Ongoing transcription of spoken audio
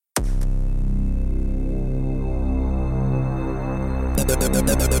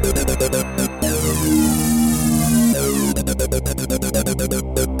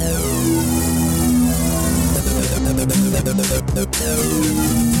Una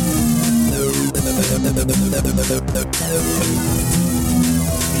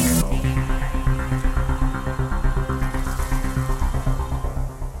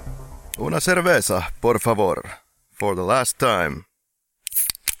cerveza, por favor, for the last time.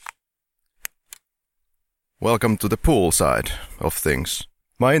 Welcome to the pool side of things.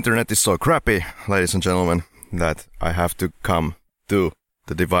 My internet is so crappy, ladies and gentlemen, that I have to come to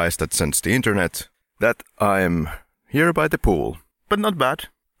the device that sends the internet, that I'm here by the pool. But not bad.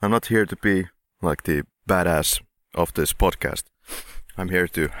 I'm not here to be like the badass of this podcast. I'm here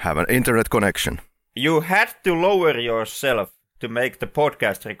to have an internet connection. You had to lower yourself to make the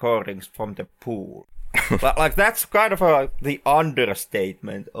podcast recordings from the pool. Like that's kind of the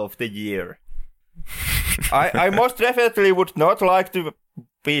understatement of the year. I most definitely would not like to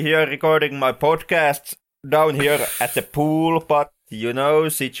be here recording my podcasts down here at the pool, but you know,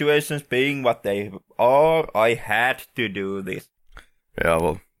 situations being what they are, I had to do this. Yeah,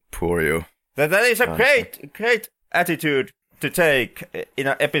 well, poor you. That is a great attitude to take in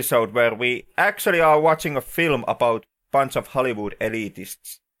an episode where we actually are watching a film about bunch of Hollywood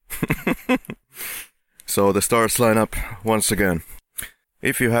elitists. So the stars line up once again.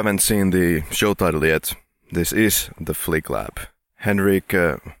 If you haven't seen the show title yet, this is the Flick Lab. Henrik,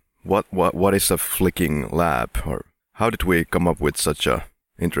 what is a flicking lab, or how did we come up with such a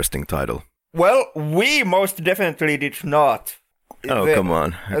interesting title? Well, we most definitely did not. Oh, come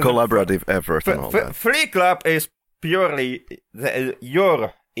on. A collaborative effort and all that. Flick Lab is purely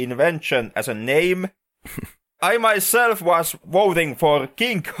your invention as a name. I myself was voting for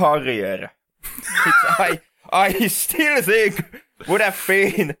King Harrier, which I still think would have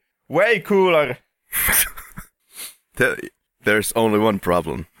been way cooler. There's only one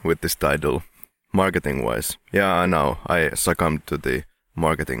problem with this title, marketing-wise. Yeah, I know, I succumbed to the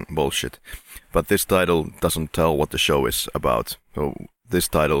marketing bullshit. But this title doesn't tell what the show is about. So this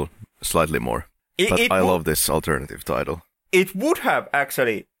title, slightly more. But I love this alternative title. It would have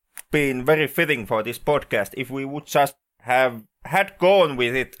actually been very fitting for this podcast if we would just have had gone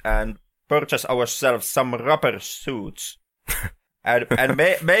with it and purchased ourselves some rubber suits and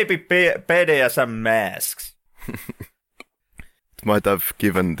maybe BDSM masks. It might have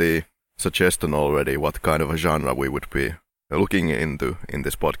given the suggestion already what kind of a genre we would be looking into in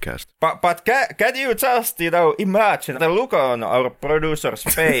this podcast. But can you just, imagine the look on our producer's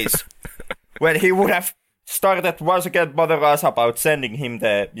face when he would have started once again bother us about sending him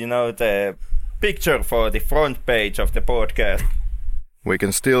the picture for the front page of the podcast. We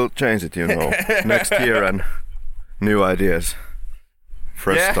can still change it, next year and new ideas.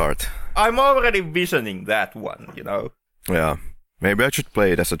 Fresh start. I'm already visioning that one, Yeah. Maybe I should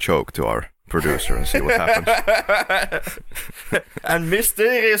play it as a joke to our producer and see what happens. And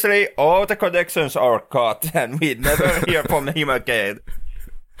mysteriously, all the connections are cut and we never hear from him again.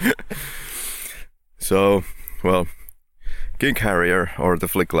 So, well, King Harrier, or the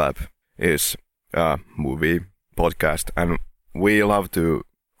Flick Lab, is a movie podcast, and we love to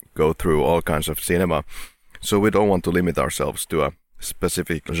go through all kinds of cinema, so we don't want to limit ourselves to a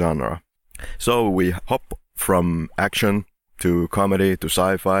specific genre. So we hop from action to comedy to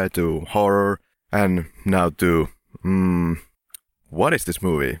sci-fi to horror, and now to... what is this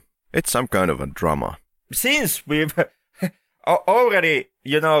movie? It's some kind of a drama. Since we've already,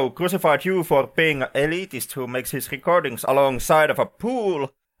 crucified you for being an elitist who makes his recordings alongside of a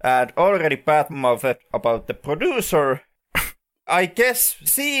pool, and already bad-mouthed about the producer, I guess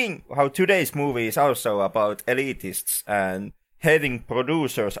seeing how today's movie is also about elitists and hating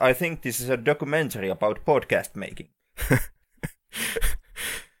producers, I think this is a documentary about podcast making.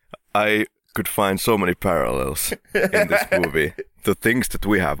 I could find so many parallels in this movie. The things that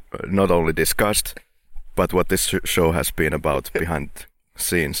we have not only discussed, but what this show has been about behind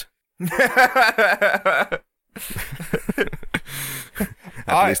scenes. At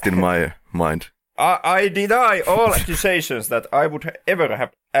least in my mind. I deny all accusations that I would ever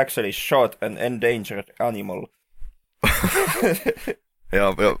have actually shot an endangered animal.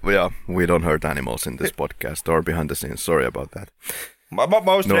 Yeah, we don't hurt animals in this podcast or behind the scenes. Sorry about that.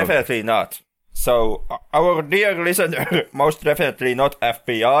 Most definitely not. So, our dear listener, most definitely not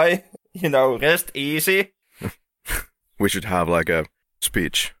FBI. Rest easy. We should have like a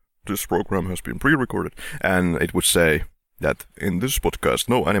speech. This program has been pre-recorded. And it would say that in this podcast,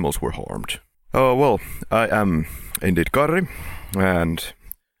 no animals were harmed. Oh, well, I am indeed Karri, and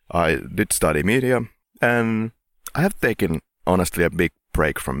I did study media, and I have taken, honestly, a big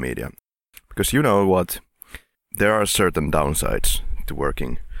break from media. Because you know what? There are certain downsides to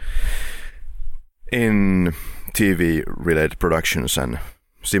working in TV-related productions and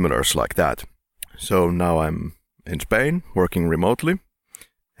similars like that. So now I'm in Spain, working remotely,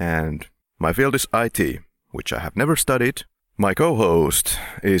 and my field is IT, which I have never studied. My co-host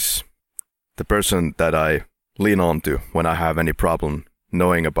is the person that I lean on to when I have any problem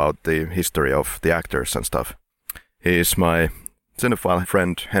knowing about the history of the actors and stuff. He is my cinephile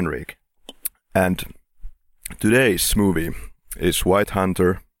friend Henrik. And today's movie is White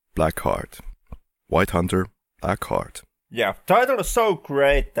Hunter, Black Heart. White Hunter, Black Heart. Yeah, title is so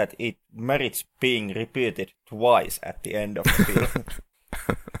great that it merits being repeated twice at the end of the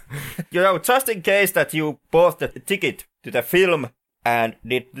film. Just in case that you bought the ticket to the film and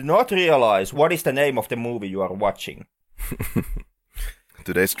did not realize what is the name of the movie you are watching.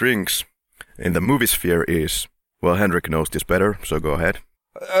 Today's drinks in the movie sphere is, well, Henrik knows this better, so go ahead.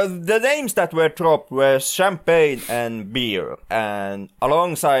 The names that were dropped were champagne and beer, and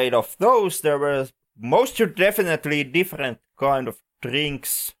alongside of those there were most definitely different kind of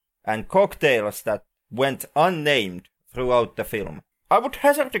drinks and cocktails that went unnamed throughout the film. I would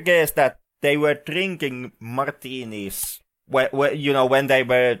hazard to guess that they were drinking martinis when they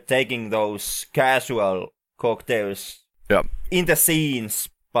were taking those casual cocktails in the scenes.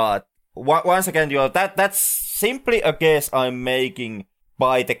 But once again, that's simply a guess I'm making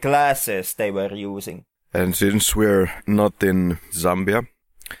by the glasses they were using. And since we're not in Zambia,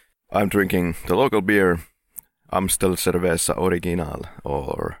 I'm drinking the local beer Amstel Cerveza Original,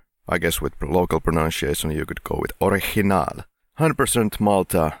 or I guess with local pronunciation you could go with Original. 100%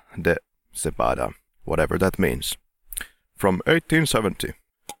 Malta de Cebada, whatever that means. From 1870.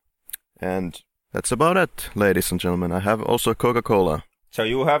 And that's about it, ladies and gentlemen. I have also Coca-Cola. So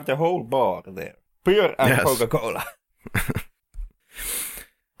you have the whole bar there. Beer and yes. Coca-Cola.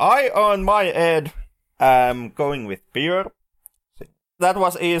 I, on my end, am going with beer. That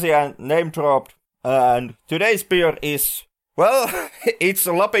was easy and name dropped. And today's beer is, well, it's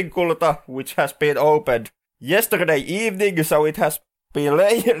Lapinkulta, which has been opened yesterday evening, so it has been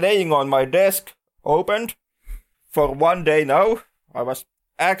laying on my desk, opened, for 1 day now. I was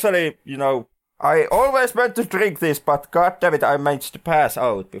actually, I always meant to drink this, but goddammit, I managed to pass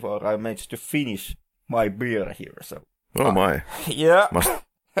out before I managed to finish my beer here, so. Oh my. Yeah.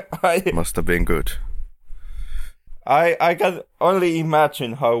 Must have been good. I can only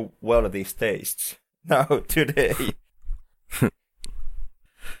imagine how well this tastes now today.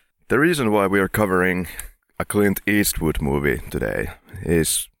 The reason why we are covering a Clint Eastwood movie today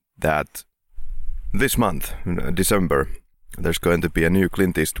is that this month, December, there's going to be a new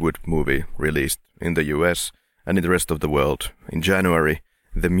Clint Eastwood movie released in the US and in the rest of the world. In January,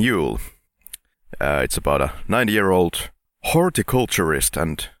 The Mule. It's about a 90-year-old horticulturist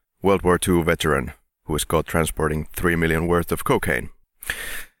and World War II veteran who is caught transporting 3 million worth of cocaine.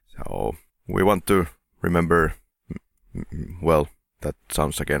 So we want to remember, well, that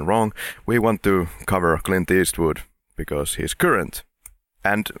sounds again wrong. We want to cover Clint Eastwood because he's current.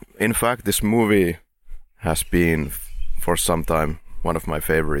 And in fact, this movie has been for some time one of my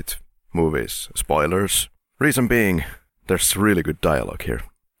favorite movies. Spoilers. Reason being, there's really good dialogue here.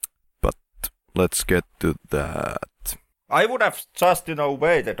 But let's get to that. I would have just,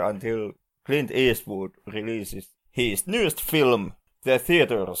 waited until Clint Eastwood releases his newest film, The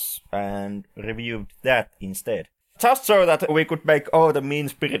Theaters, and reviewed that instead. Just so that we could make all the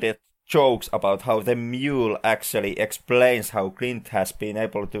mean-spirited jokes about how The Mule actually explains how Clint has been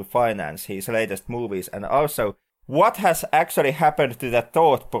able to finance his latest movies, and also what has actually happened to the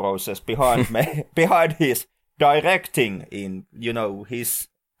thought process behind his directing in, his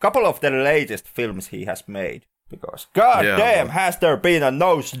couple of the latest films he has made. Because goddamn, has there been a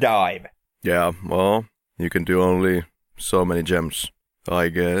nosedive? Yeah, well, you can do only so many gems, I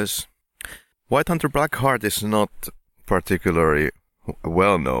guess. White Hunter Black Heart is not particularly a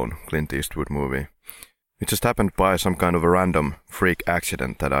well-known Clint Eastwood movie. It just happened by some kind of a random freak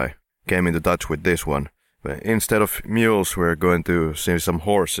accident that I came into touch with this one. But instead of mules, we're going to see some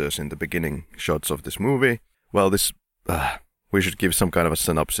horses in the beginning shots of this movie. Well, we should give some kind of a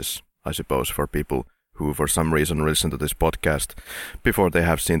synopsis, I suppose, for people who for some reason listen to this podcast before they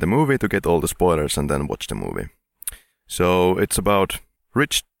have seen the movie to get all the spoilers and then watch the movie. So it's about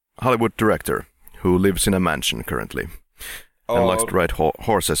rich Hollywood director who lives in a mansion currently and likes to ride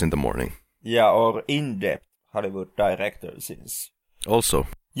horses in the morning. Yeah, or in-depth Hollywood director since. Also.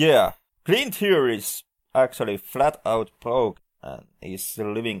 Yeah, Clint here is actually flat out broke and is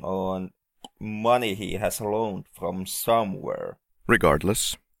living on money he has loaned from somewhere.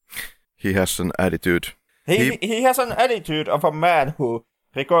 Regardless. He has an attitude. He has an attitude of a man who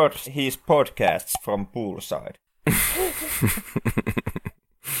records his podcasts from poolside.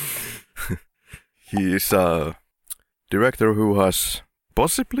 He is a director who has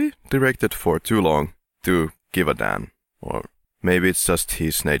possibly directed for too long to give a damn. Or maybe it's just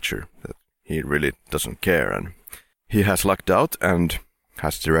his nature, that he really doesn't care. And he has lucked out and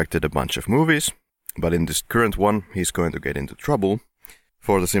has directed a bunch of movies. But in this current one, he's going to get into trouble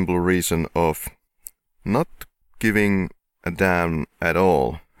for the simple reason of not giving a damn at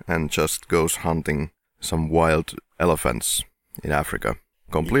all and just goes hunting some wild elephants in Africa,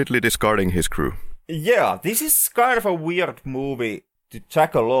 completely discarding his crew. Yeah, this is kind of a weird movie to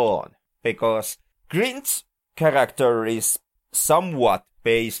tackle on, because Clint's character is somewhat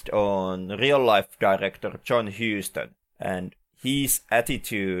based on real-life director John Huston and his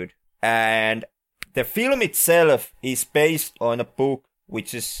attitude, and the film itself is based on a book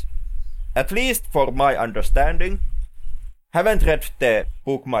which is, at least for my understanding, haven't read the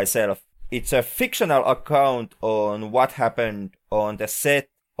book myself. It's a fictional account on what happened on the set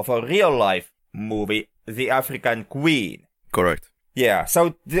of a real-life movie, The African Queen. Correct. Yeah,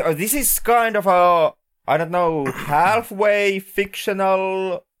 so this is kind of a, I don't know, halfway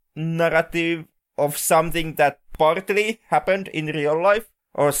fictional narrative of something that partly happened in real life,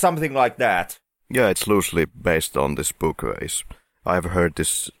 or something like that. Yeah, it's loosely based on this book. I've heard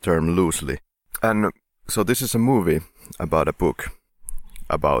this term loosely. And so this is a movie about a book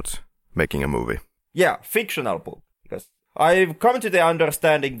about making a movie. Yeah, fictional book. Because I've come to the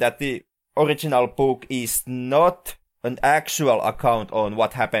understanding that the original book is not an actual account on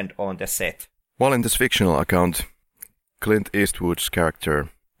what happened on the set. Well, in this fictional account, Clint Eastwood's character,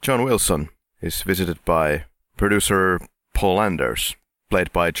 John Wilson, is visited by producer Paul Anders,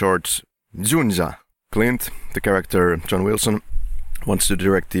 played by George Junza. Clint, the character John Wilson, wants to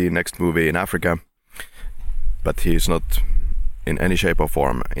direct the next movie in Africa, but he is not in any shape or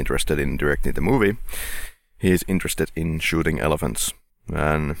form interested in directing the movie. He is interested in shooting elephants.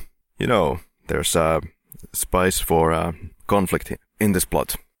 And, you know, there's a spice for conflict in this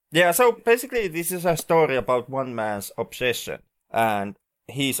plot. Yeah, so basically this is a story about one man's obsession, and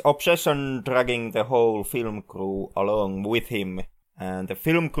his obsession dragging the whole film crew along with him, and the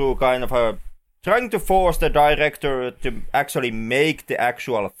film crew kind of trying to force the director to actually make the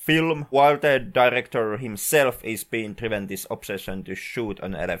actual film, while the director himself is being driven this obsession to shoot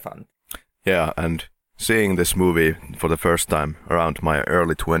an elephant. Yeah, and seeing this movie for the first time around my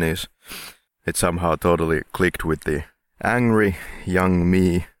early 20s, it somehow totally clicked with the angry young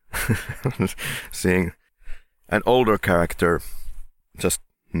me seeing an older character just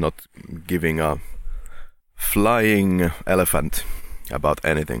not giving a flying elephant about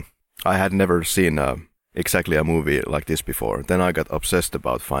anything. I had never seen exactly a movie like this before. Then I got obsessed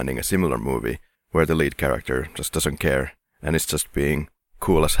about finding a similar movie where the lead character just doesn't care and is just being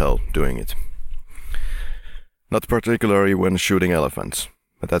cool as hell doing it. Not particularly when shooting elephants,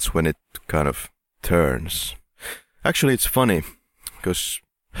 but that's when it kind of turns. Actually, it's funny, because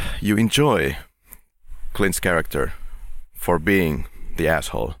you enjoy Clint's character for being the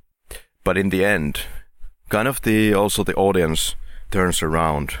asshole, but in the end, kind of also the audience turns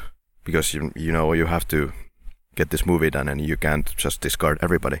around, because you know you have to get this movie done and you can't just discard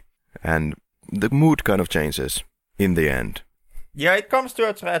everybody, and the mood kind of changes in the end. Yeah, it comes to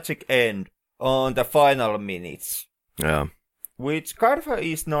a tragic end on the final minutes. Yeah. Which kind of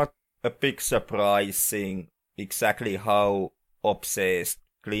is not a big surprise, seeing exactly how obsessed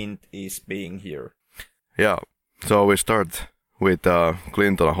Clint is being here. Yeah, so we start with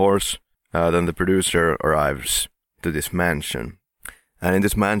Clint on a horse, then the producer arrives to this mansion. And in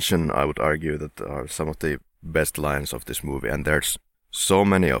this mansion, I would argue that are some of the best lines of this movie, and there's so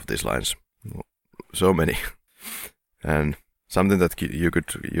many of these lines. So many. And something that you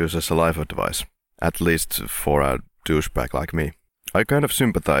could use as a life advice, at least for a douchebag like me. I kind of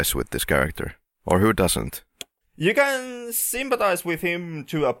sympathize with this character. Or who doesn't? You can sympathize with him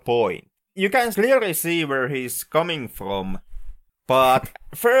to a point. You can clearly see where he's coming from. But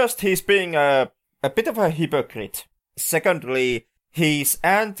first, he's being a bit of a hypocrite. Secondly, his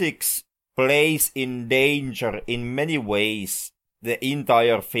antics place in danger in many ways the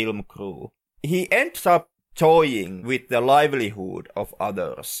entire film crew. He ends up toying with the livelihood of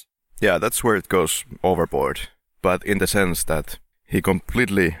others. Yeah, that's where it goes overboard. But in the sense that he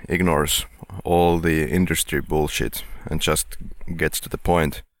completely ignores all the industry bullshit and just gets to the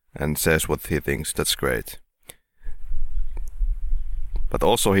point and says what he thinks. That's great. But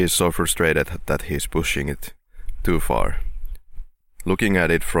also he's so frustrated that he's pushing it too far. Looking at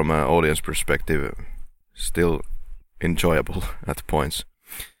it from an audience perspective, still enjoyable at points.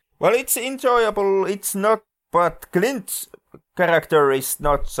 Well, it's enjoyable, it's not, but Clint's character is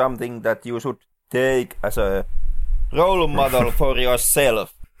not something that you should take as a role model for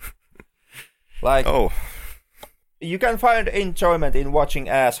yourself. Like, oh, You can find enjoyment in watching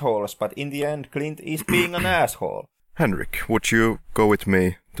assholes, but in the end, Clint is being an asshole. Henrik, would you go with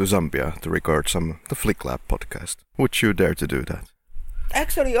me to Zambia to record the Flick Lab podcast? Would you dare to do that?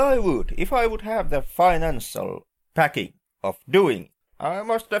 Actually, I would. If I would have the financial backing of doing it, I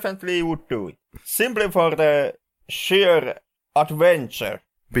most definitely would do it. Simply for the sheer adventure.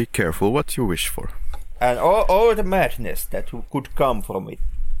 Be careful what you wish for. And all the madness that could come from it.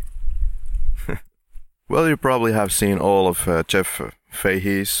 Well, you probably have seen all of Jeff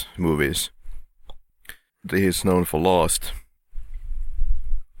Fahey's movies. He is known for Lost.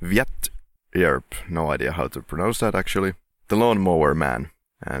 Viet Yerp, no idea how to pronounce that actually. The Lawnmower Man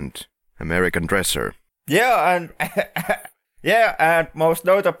and American Dresser. Yeah, and most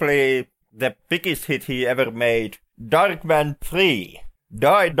notably the biggest hit he ever made, Darkman 3.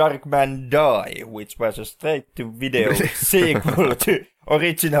 Die Darkman Die, which was a straight-to-video sequel to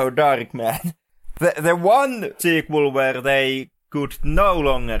original Darkman. The one sequel where they could no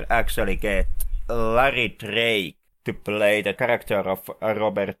longer actually get Larry Drake to play the character of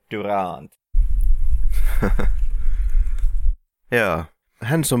Robert Durant. Yeah,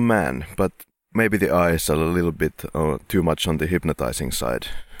 handsome man, but maybe the eyes are a little bit too much on the hypnotizing side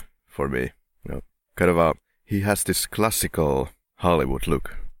for me. You know, kind of he has this classical Hollywood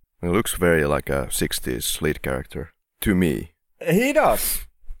look. He looks very like a 60s lead character, to me. He does.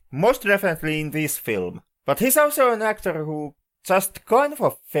 Most definitely in this film. But he's also an actor who just kind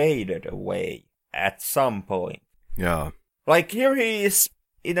of faded away at some point. Yeah. Like here he is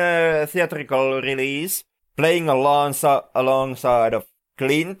in a theatrical release, playing alongside of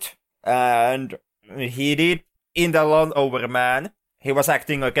Clint, and he did in The Lawnmower Man. He was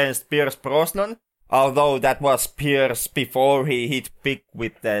acting against Pierce Brosnan, although that was Pierce before he hit big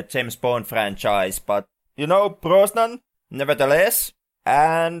with the James Bond franchise. But, you know, Brosnan, nevertheless.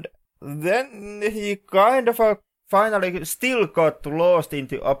 And then he kind of finally still got lost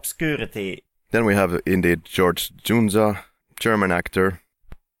into obscurity. Then we have indeed George Junza, German actor.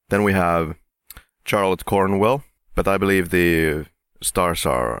 Then we have Charlotte Cornwell, but I believe the stars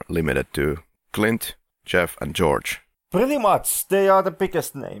are limited to Clint, Jeff, and George. Pretty much, they are the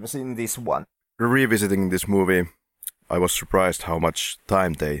biggest names in this one. Revisiting this movie, I was surprised how much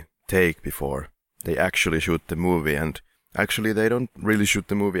time they take before they actually shoot the movie, and actually they don't really shoot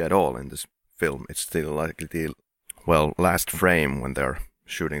the movie at all in this film. It's still like the, last frame when they're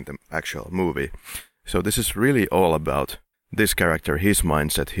shooting the actual movie. So this is really all about this character, his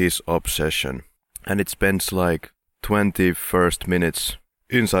mindset, his obsession. And it spends like 20 first minutes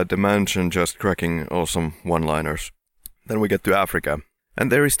inside the mansion just cracking awesome one-liners. Then we get to Africa.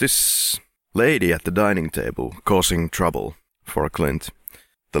 And there is this lady at the dining table causing trouble for Clint.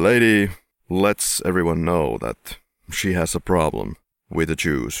 The lady lets everyone know that she has a problem with the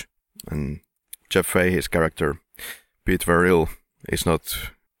Jews. And Jeff Fahey's character, Pete Verrill, is not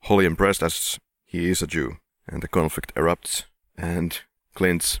wholly impressed as he is a Jew. And the conflict erupts. And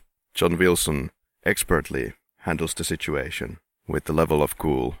Clint's John Wilson expertly handles the situation with the level of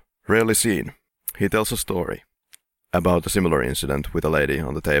cool rarely seen. He tells a story about a similar incident with a lady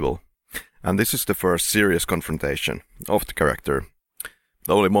on the table. And this is the first serious confrontation of the character.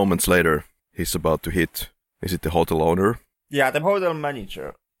 Only moments later, he's about to hit, is it the hotel owner? Yeah, the hotel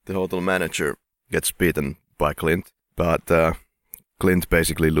manager. The hotel manager gets beaten by Clint, but Clint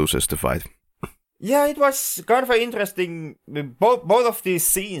basically loses the fight. Yeah, it was kind of interesting. Both of these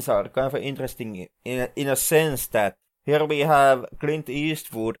scenes are kind of interesting in a sense that here we have Clint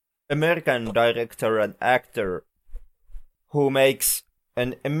Eastwood, American director and actor, who makes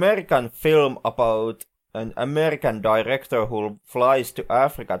an American film about an American director who flies to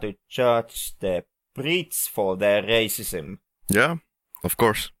Africa to judge the Brits for their racism. Yeah, of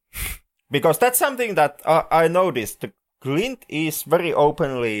course. Because that's something that I noticed. Clint is very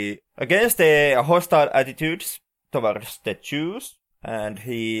openly against the hostile attitudes towards the Jews, and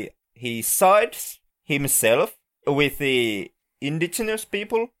he sides himself with the indigenous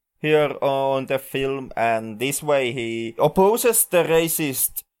people here on the film, and this way he opposes the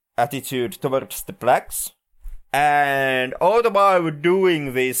racist attitude towards the blacks. And all the while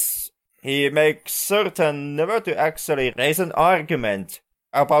doing this, he makes certain never to actually raise an argument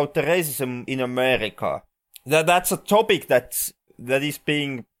about the racism in America. That's a topic that is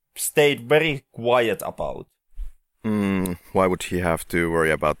being stayed very quiet about. Why would he have to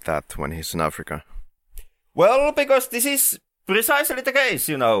worry about that when he's in Africa? Well, because this is precisely the case,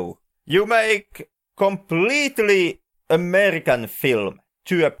 you know. You make completely American film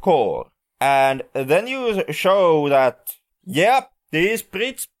to a core, and then you show that, yep, these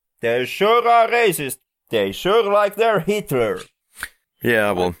Brits, they sure are racist. They sure like their Hitler.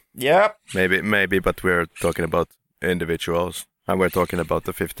 Yeah, well, yep. maybe, but we're talking about individuals, and we're talking about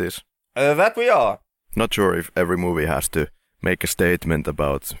the 50s. That we are. Not sure if every movie has to make a statement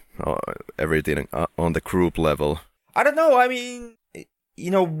about everything on the group level. I don't know, I mean,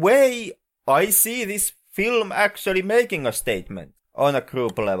 in a way, I see this film actually making a statement on a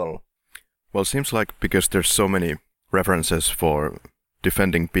group level. Well, seems like because there's so many references for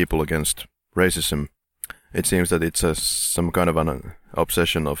defending people against racism, it seems that it's some kind of an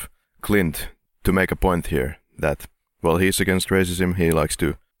obsession of Clint to make a point here that, well, he's against racism, he likes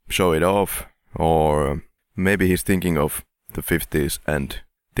to show it off, or maybe he's thinking of the 50s and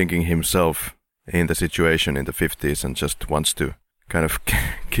thinking himself in the situation in the 50s and just wants to kind of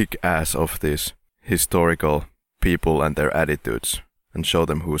kick ass of these historical people and their attitudes and show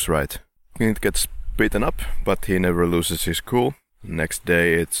them who's right. Clint gets beaten up, but he never loses his cool. Next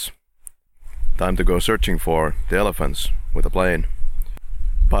day it's time to go searching for the elephants with a plane.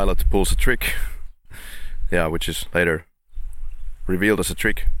 Pilot pulls a trick, which is later revealed as a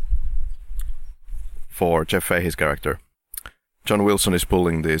trick for Jeff Fahey's character. John Wilson is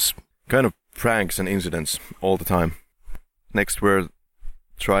pulling these kind of pranks and incidents all the time. Next we're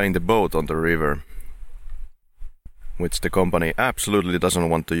trying the boat on the river, which the company absolutely doesn't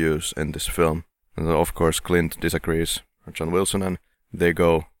want to use in this film. And of course Clint disagrees with John Wilson and they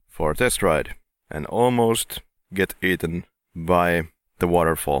go for a test ride and almost get eaten by the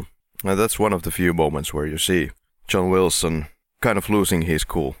waterfall. Now that's one of the few moments where you see John Wilson kind of losing his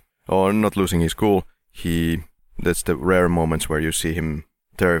cool. Or not losing his cool, that's the rare moments where you see him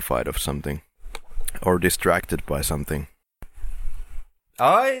terrified of something or distracted by something.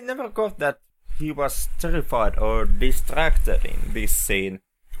 I never got that he was terrified or distracted in this scene.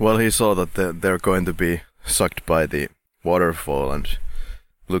 Well, he saw that they're going to be sucked by the waterfall and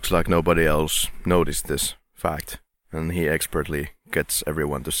looks like nobody else noticed this fact. And he expertly gets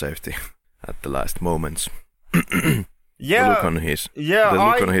everyone to safety at the last moments. The look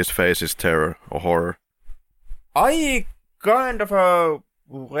on his face is terror or horror. I kind of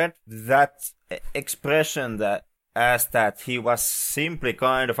read that expression that he was simply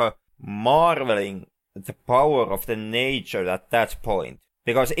kind of marveling at the power of the nature at that point.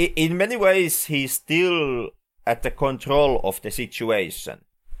 Because in many ways he's still at the control of the situation.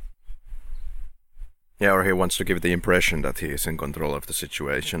 Yeah, or he wants to give the impression that he is in control of the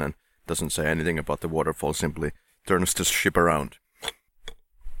situation and doesn't say anything about the waterfall, simply turns the ship around.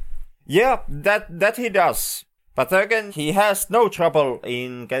 Yeah, that he does. But again, he has no trouble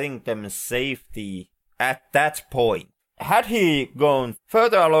in getting them safety at that point. Had he gone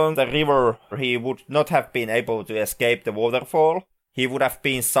further along the river, he would not have been able to escape the waterfall. He would have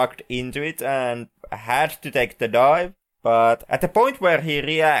been sucked into it and had to take the dive. But at the point where he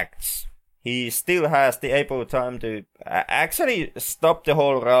reacts, he still has the able time to actually stop the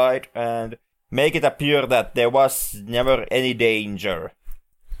whole ride and make it appear that there was never any danger.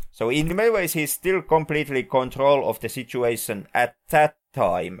 So in many ways, he's still completely in control of the situation at that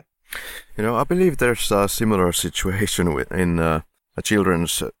time. You know, I believe there's a similar situation in a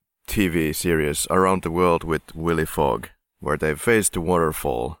children's TV series around the world with Willy Fogg, where they face the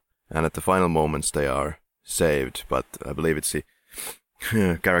waterfall, and at the final moments they are saved. But I believe it's the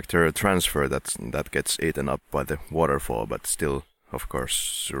character transfer that gets eaten up by the waterfall, but still, of course,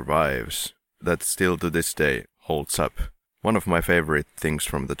 survives. That still to this day holds up. One of my favorite things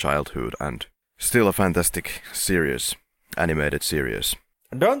from the childhood, and still a fantastic series, animated series.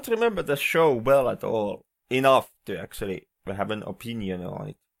 I don't remember the show well at all, enough to actually have an opinion on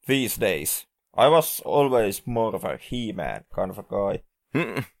it these days. I was always more of a He-Man kind of a guy.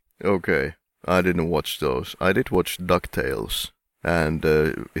 Okay, I didn't watch those. I did watch DuckTales, and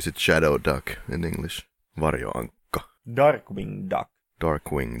is it Shadow Duck in English? Varjoankka. Darkwing Duck.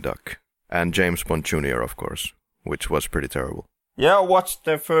 Darkwing Duck. And James Bond Jr., of course, which was pretty terrible. Yeah, I watched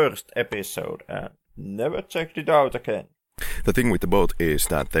the first episode and never checked it out again. The thing with the boat is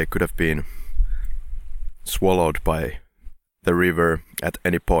that they could have been swallowed by the river at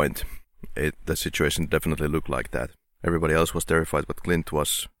any point. The situation definitely looked like that. Everybody else was terrified, but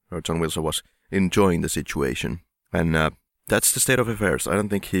John Wilson was enjoying the situation. And that's the state of affairs. I don't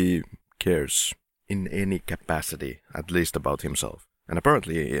think he cares in any capacity, at least about himself. And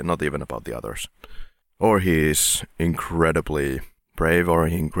apparently not even about the others. Or he is incredibly brave or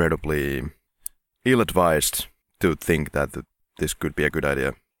incredibly ill-advised to think that this could be a good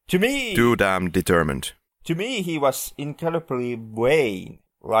idea. To me... Too damn determined. To me, he was incredibly vain.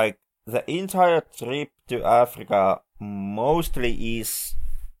 Like, the entire trip to Africa mostly is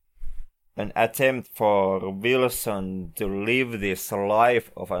an attempt for Wilson to live this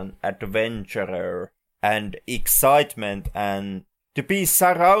life of an adventurer and excitement and to be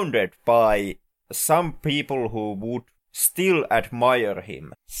surrounded by some people who would still admire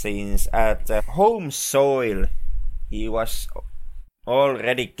him, since at the home soil he was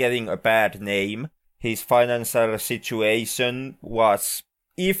already getting a bad name. His financial situation was,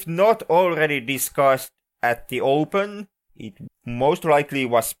 if not already discussed at the open, it most likely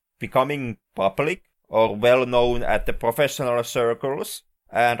was becoming public or well known at the professional circles.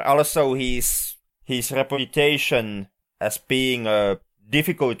 And also his reputation as being a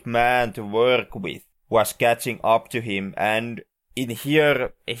difficult man to work with was catching up to him. And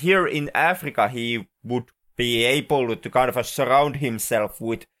here in Africa, he would be able to kind of surround himself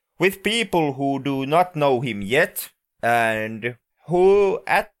with people who do not know him yet, and who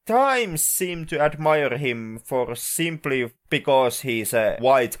at times seem to admire him for simply because he's a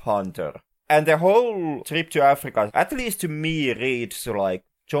white hunter. And the whole trip to Africa, at least to me, reads like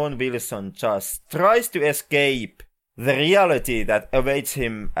John Wilson just tries to escape the reality that awaits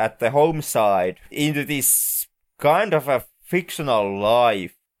him at the home side into this kind of a fictional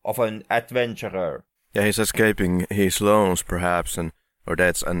life of an adventurer. Yeah, he's escaping his loans perhaps, or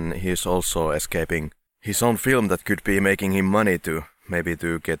debts, and he's also escaping his own film that could be making him money to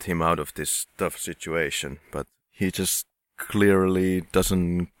get him out of this tough situation. But he just clearly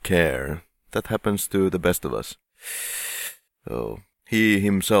doesn't care. That happens to the best of us. So he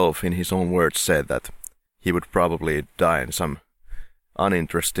himself, in his own words, said that he would probably die in some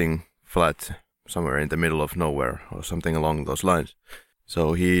uninteresting flat somewhere in the middle of nowhere or something along those lines.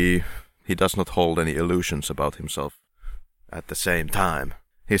 So he does not hold any illusions about himself at the same time.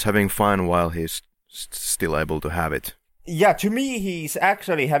 He's having fun while he's still able to have it. Yeah, to me he's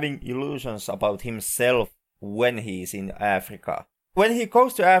actually having illusions about himself when he's in Africa. When he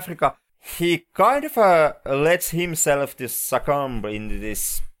goes to Africa, he kind of lets himself to succumb into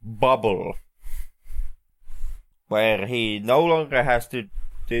this bubble where he no longer has to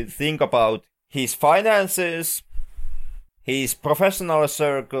think about his finances, his professional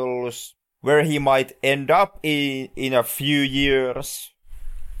circles, where he might end up in a few years.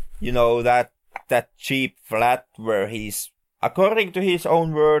 You know, that cheap flat where he's, according to his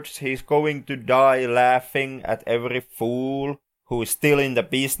own words, he's going to die laughing at every fool who's still in the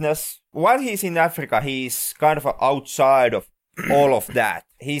business. While he's in Africa, he's kind of outside of all of that.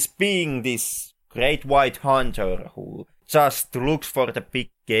 He's being this great white hunter who just looks for the big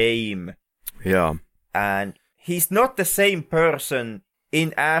game. Yeah. And he's not the same person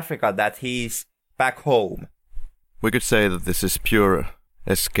in Africa that he's back home. We could say that this is pure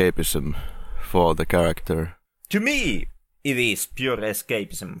escapism for the character. To me, it is pure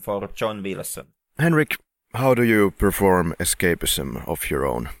escapism for John Wilson. Henrik, how do you perform escapism of your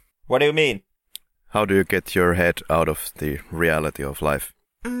own? What do you mean? How do you get your head out of the reality of life?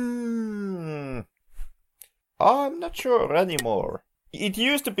 I'm not sure anymore. It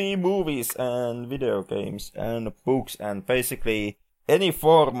used to be movies and video games and books and basically any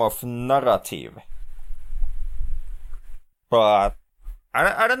form of narrative. But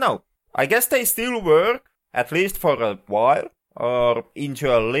I don't know. I guess they still work, at least for a while, or into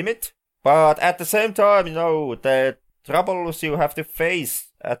a limit. But at the same time, you know, the troubles you have to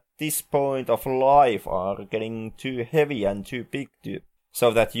face at this point of life are getting too heavy and too big so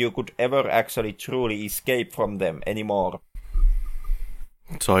that you could ever actually truly escape from them anymore.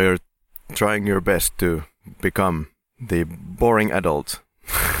 So you're trying your best to become the boring adult.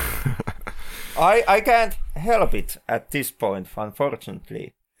 I can't help it at this point,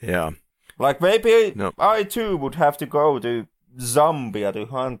 unfortunately. Yeah. Like maybe no. I too would have to go to Zambia to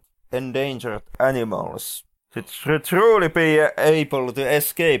hunt endangered animals to truly be able to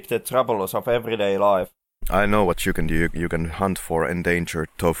escape the troubles of everyday life. I know what you can do. You can hunt for endangered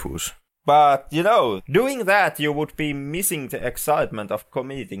tofus. But, you know, doing that you would be missing the excitement of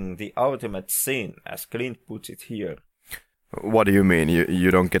committing the ultimate sin, as Clint puts it here. What do you mean?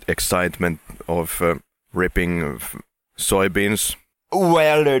 You don't get excitement of ripping soybeans?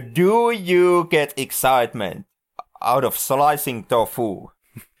 Well, do you get excitement out of slicing tofu?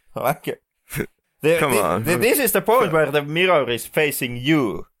 Like, Come on. This is the point where the mirror is facing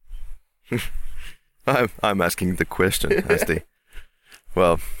you. I'm asking the question as the...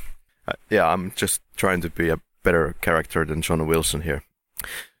 Well, yeah, I'm just trying to be a better character than John Wilson here.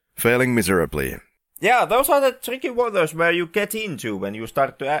 Failing miserably. Yeah, those are the tricky waters where you get into when you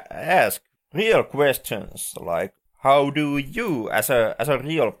start to ask real questions, like, how do you, as a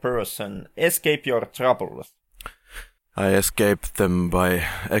real person, escape your troubles? I escape them by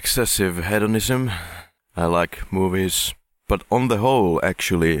excessive hedonism. I like movies. But on the whole,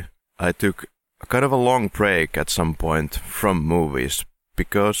 actually, I took kind of a long break at some point from movies,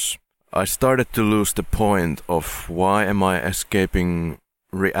 because I started to lose the point of why am I escaping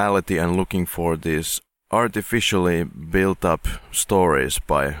reality and looking for these artificially built up stories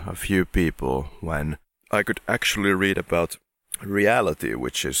by a few people when I could actually read about reality,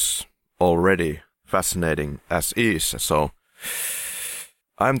 which is already fascinating as is. So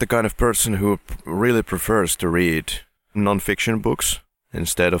I'm the kind of person who really prefers to read non-fiction books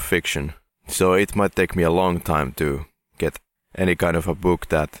instead of fiction. So it might take me a long time to get any kind of a book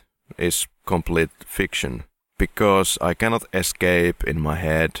that is complete fiction, because I cannot escape in my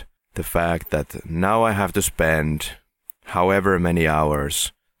head the fact that now I have to spend however many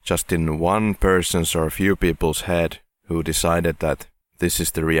hours just in one person's or a few people's head who decided that this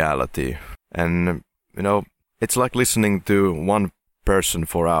is the reality. And, it's like listening to one person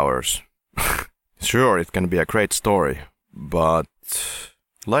for hours. Sure, it can be a great story, but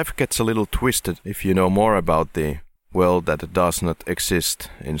life gets a little twisted if you know more about the world that does not exist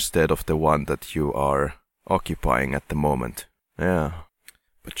instead of the one that you are occupying at the moment. Yeah.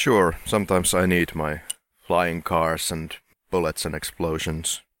 But sure, sometimes I need my flying cars and bullets and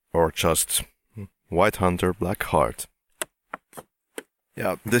explosions. Or just White Hunter, Black Heart.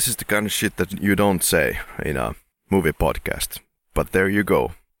 Yeah, this is the kind of shit that you don't say in a movie podcast. But there you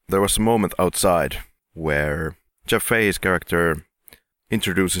go. There was a moment outside where Jeff Fahey's character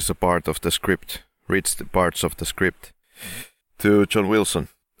introduces a part of the script, reads the parts of the script to John Wilson.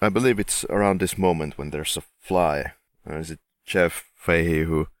 I believe it's around this moment when there's a fly. Or is it Jeff Fahey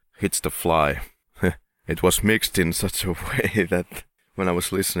who hits the fly? It was mixed in such a way that when I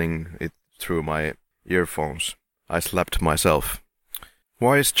was listening it through my earphones, I slapped myself.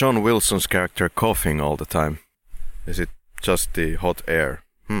 Why is John Wilson's character coughing all the time? Is it just the hot air?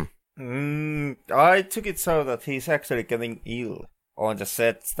 I took it so that he's actually getting ill on the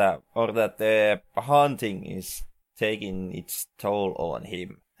set that, or that the hunting is taking its toll on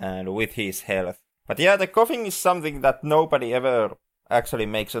him and with his health. But yeah, the coughing is something that nobody ever actually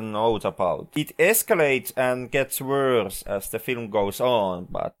makes a note about. It escalates and gets worse as the film goes on,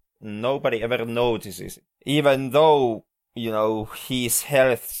 but nobody ever notices it. Even though, his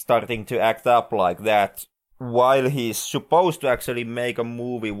health starting to act up like that while he's supposed to actually make a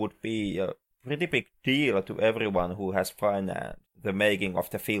movie would be a pretty big deal to everyone who has financed the making of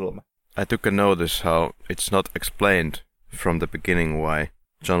the film. I took a notice how it's not explained from the beginning why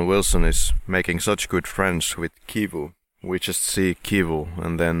John Wilson is making such good friends with Kivu. We just see Kivu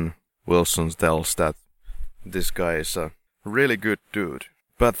and then Wilson tells that this guy is a really good dude.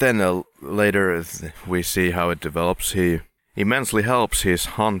 But then later we see how it develops. He immensely helps his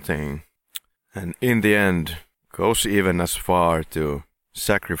hunting and in the end goes even as far to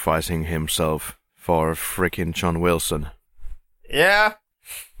sacrificing himself for freaking John Wilson. Yeah.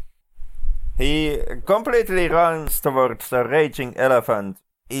 He completely runs towards the raging elephant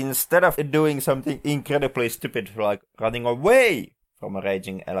instead of doing something incredibly stupid like running away from a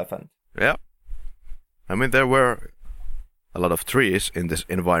raging elephant. Yeah. I mean, there were a lot of trees in this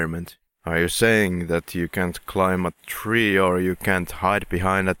environment. Are you saying that you can't climb a tree or you can't hide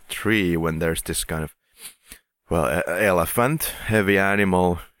behind a tree when there's this kind of, elephant, heavy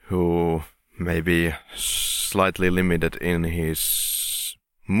animal who may be slightly limited in his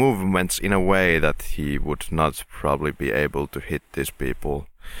movements in a way that he would not probably be able to hit these people?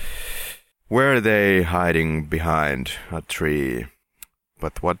 Were they hiding behind a tree?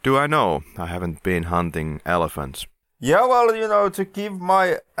 But what do I know? I haven't been hunting elephants. Yeah, well, to give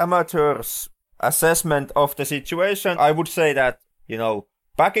my amateur's assessment of the situation, I would say that,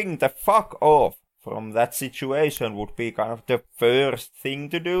 backing the fuck off from that situation would be kind of the first thing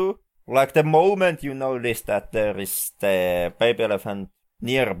to do. Like the moment you notice that there is the baby elephant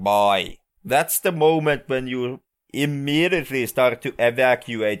nearby, that's the moment when you immediately start to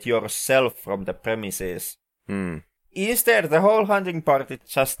evacuate yourself from the premises. Instead, the whole hunting party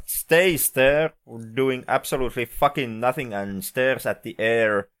just stays there, doing absolutely fucking nothing and stares at the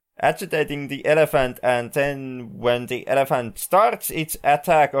air, agitating the elephant, and then when the elephant starts its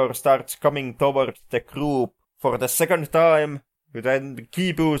attack or starts coming towards the group for the second time, then the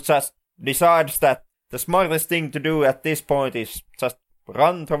Kibu just decides that the smartest thing to do at this point is just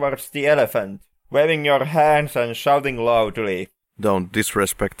run towards the elephant, waving your hands and shouting loudly. Don't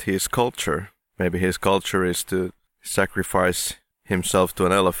disrespect his culture. Maybe his culture is to sacrifice himself to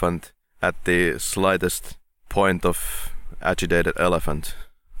an elephant at the slightest point of agitated elephant.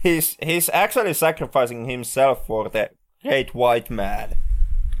 He's actually sacrificing himself for the great white man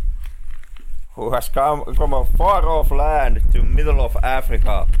who has come from a far off land to middle of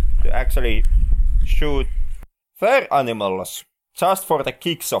Africa to actually shoot fair animals just for the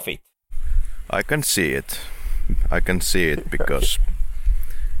kicks of it. I can see it. Because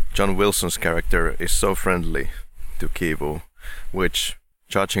John Wilson's character is so friendly to Kivu, which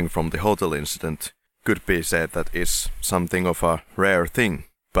judging from the hotel incident, could be said that is something of a rare thing.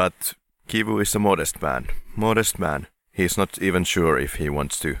 But Kivu is a modest man. Modest man. He's not even sure if he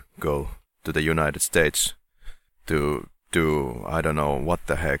wants to go to the United States to do, I don't know what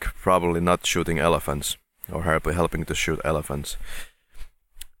the heck, probably not shooting elephants or helping to shoot elephants.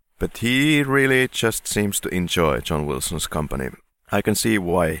 But he really just seems to enjoy John Wilson's company. I can see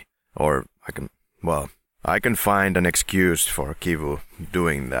why, or I can find an excuse for Kivu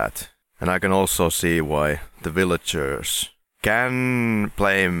doing that. And I can also see why the villagers can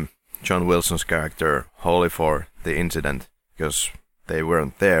blame John Wilson's character wholly for the incident, because they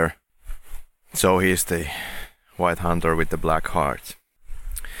weren't there. So he's the white hunter with the black heart.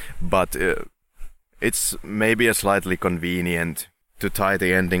 But it's maybe a slightly convenient to tie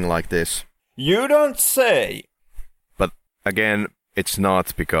the ending like this. You don't say! But again, it's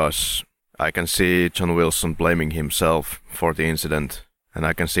not, because I can see John Wilson blaming himself for the incident, and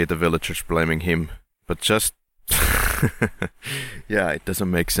I can see the villagers blaming him. But just... yeah, it doesn't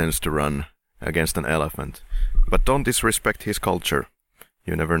make sense to run against an elephant. But don't disrespect his culture.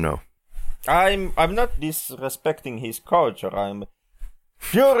 You never know. I'm not disrespecting his culture. I'm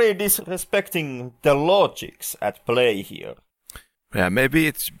purely disrespecting the logics at play here. Yeah, maybe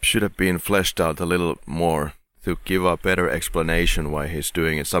it should have been fleshed out a little more to give a better explanation why he's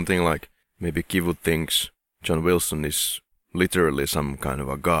doing it. Something like maybe Kivu thinks John Wilson is literally some kind of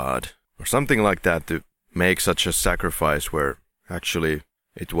a god, or something like that, to make such a sacrifice where actually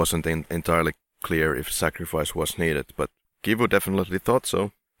it wasn't entirely clear if sacrifice was needed. But Kivu definitely thought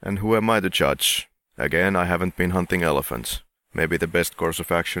so. And who am I to judge? Again, I haven't been hunting elephants. Maybe the best course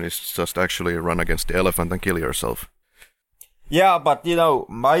of action is just actually run against the elephant and kill yourself. Yeah, but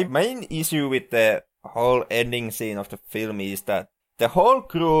my main issue with the whole ending scene of the film is that the whole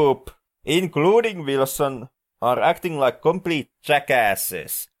group, including Wilson, are acting like complete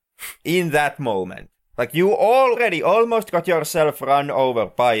jackasses in that moment. Like, you already almost got yourself run over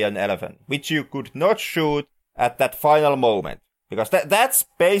by an elephant, which you could not shoot at that final moment. Because that's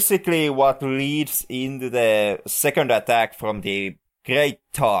basically what leads into the second attack from the great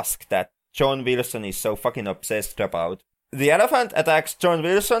task that John Wilson is so fucking obsessed about. The elephant attacks John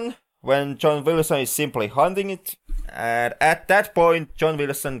Wilson when John Wilson is simply hunting it, and at that point John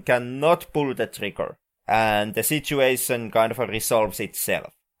Wilson cannot pull the trigger, and the situation kind of resolves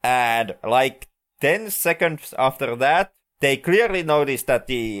itself. And like 10 seconds after that, they clearly notice that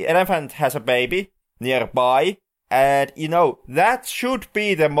the elephant has a baby nearby, and that should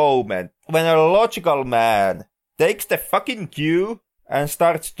be the moment when a logical man takes the fucking cue and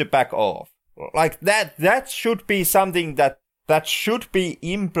starts to back off. Like, that should be something that should be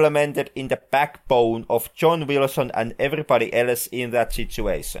implemented in the backbone of John Wilson and everybody else in that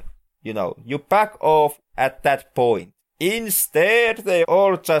situation. You back off at that point. Instead, they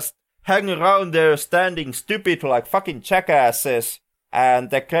all just hang around there standing stupid like fucking jackasses, and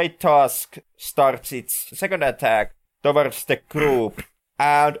the great task starts its second attack towards the group,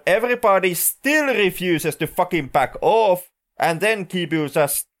 and everybody still refuses to fucking back off, and then Kibu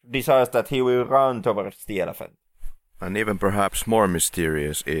just decides that he will run towards the elephant. And even perhaps more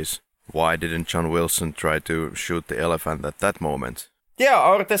mysterious is, why didn't John Wilson try to shoot the elephant at that moment? Yeah,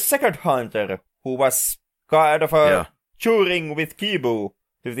 or the second hunter, who was kind of touring with Kibu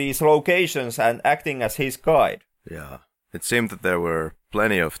to these locations and acting as his guide. Yeah, it seemed that there were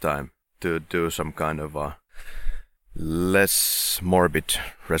plenty of time to do some kind of a less morbid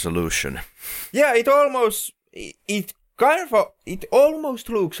resolution. Yeah, it almost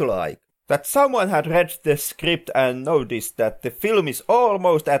looks like that someone had read the script and noticed that the film is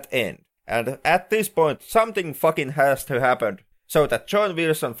almost at end. And at this point, something fucking has to happen so that John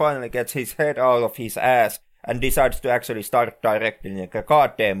Wilson finally gets his head out of his ass and decides to actually start directing a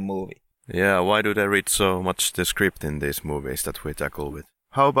goddamn movie. Yeah, why do they read so much the script in these movies that we tackle with?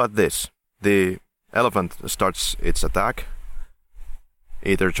 How about this? The elephant starts its attack.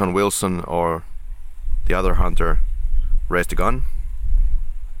 Either John Wilson or the other hunter raise the gun.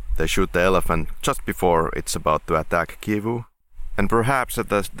 They shoot the elephant just before it's about to attack Kivu. And perhaps at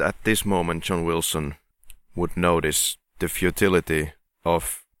this moment John Wilson would notice the futility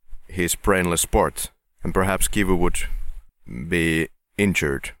of his brainless sport. And perhaps Kivu would be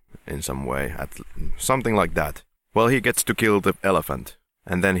injured in some way, something like that. Well, he gets to kill the elephant,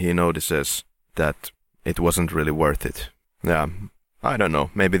 and then he notices that it wasn't really worth it. Yeah, I don't know,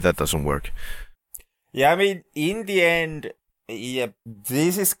 maybe that doesn't work. Yeah, I mean, in the end,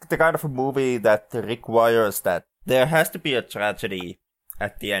 this is the kind of a movie that requires that there has to be a tragedy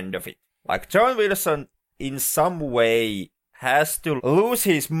at the end of it. Like, John Wilson, in some way, has to lose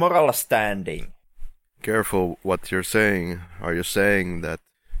his moral standing. Careful what you're saying. Are you saying that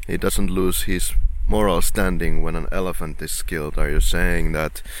he doesn't lose his moral standing when an elephant is killed? Are you saying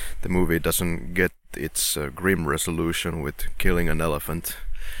that the movie doesn't get its grim resolution with killing an elephant?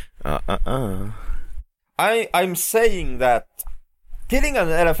 I'm saying that killing an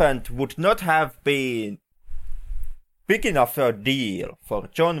elephant would not have been big enough a deal for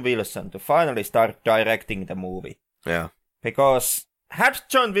John Wilson to finally start directing the movie. Yeah. Because had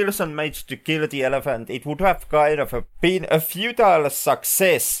John Wilson managed to kill the elephant, it would have kind of been a futile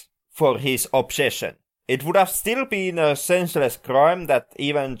success for his obsession. It would have still been a senseless crime that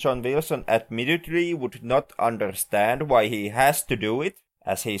even John Wilson admittedly would not understand why he has to do it,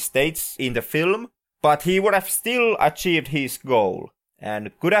 as he states in the film, but he would have still achieved his goal,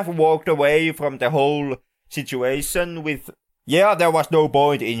 and could have walked away from the whole situation with, yeah, there was no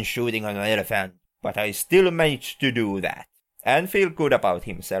point in shooting an elephant, but I still managed to do that, and feel good about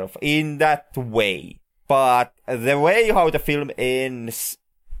himself in that way. But the way how the film ends,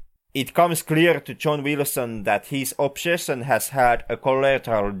 it comes clear to John Wilson that his obsession has had a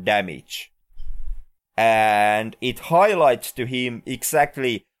collateral damage. And it highlights to him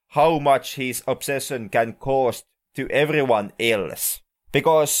exactly how much his obsession can cost to everyone else.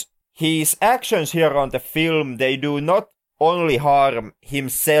 Because his actions here on the film, they do not only harm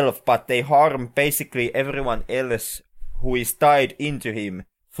himself, but they harm basically everyone else who is tied into him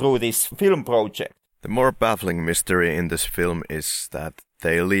through this film project. The more baffling mystery in this film is that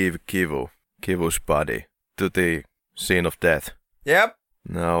they leave Kivu's body, to the scene of death. Yep.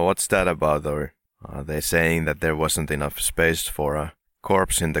 Now, what's that about, though? Are they saying that there wasn't enough space for a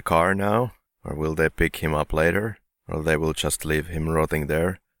corpse in the car now? Or will they pick him up later? Or they will just leave him rotting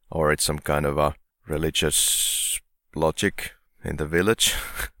there? Or it's some kind of a religious logic in the village?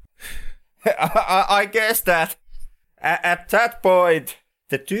 I guess that at that point,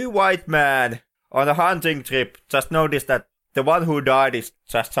 the two white men on a hunting trip just noticed that the one who died is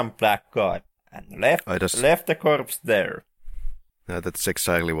just some black guy, and left the corpse there. Yeah, that's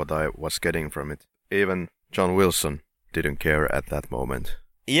exactly what I was getting from it. Even John Wilson didn't care at that moment.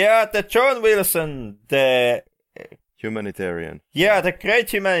 Yeah, the John Wilson, the humanitarian. Yeah, the great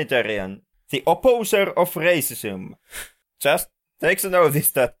humanitarian, the opposer of racism, just takes a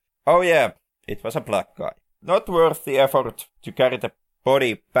notice that, oh yeah, it was a black guy. Not worth the effort to carry the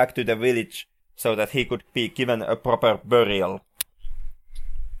body back to the village so that he could be given a proper burial.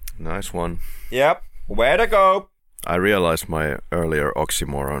 Nice one. Yep, way to go. I realized my earlier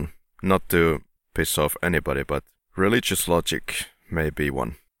oxymoron. Not to piss off anybody, but religious logic may be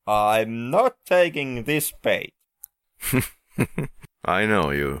one. I'm not taking this bait. I know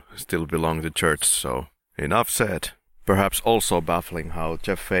you still belong to church, so enough said. Perhaps also baffling how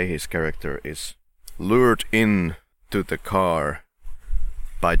Jeff Fahey's character is lured in to the car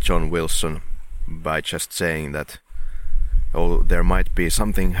by John Wilson by just saying that, oh, there might be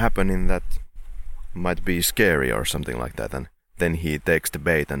something happening that might be scary or something like that, and then he takes the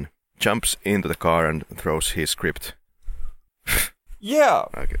bait and jumps into the car and throws his script. Yeah.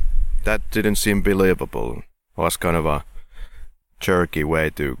 Okay. That didn't seem believable. It was kind of a jerky way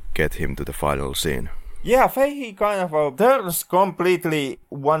to get him to the final scene. Yeah, Fahey kind of turns completely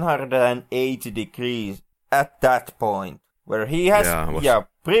 180 degrees at that point, where he has,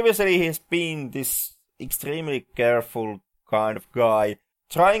 previously he's been this extremely careful kind of guy,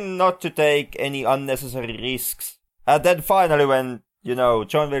 trying not to take any unnecessary risks. And then finally when,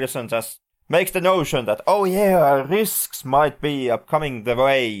 John Wilson just makes the notion that, oh yeah, risks might be coming the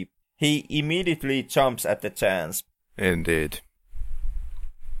way, he immediately jumps at the chance. Indeed.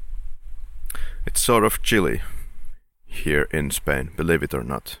 It's sort of chilly here in Spain, believe it or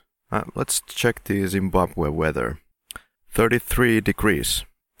not. Let's check the Zimbabwe weather. 33 degrees.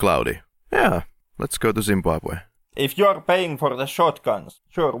 Cloudy. Yeah, let's go to Zimbabwe. If you're paying for the shotguns,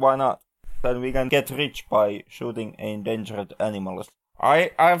 sure, why not? Then we can get rich by shooting endangered animals.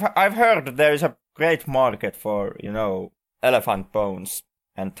 I've heard there is a great market for, elephant bones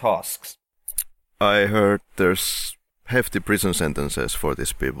and tusks. I heard there's hefty prison sentences for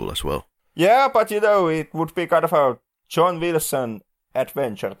these people as well. Yeah, but it would be kind of a John Wilson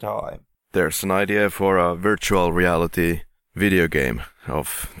adventure time. There's an idea for a virtual reality video game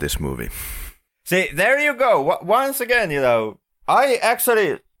of this movie. See, there you go. Once again, I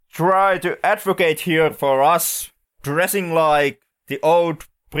actually try to advocate here for us dressing like the old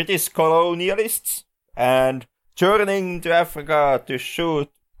British colonialists and journeying to Africa to shoot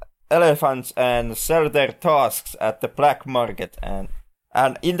elephants and sell their tusks at the black market, and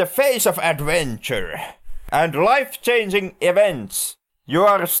in the face of adventure and life-changing events, you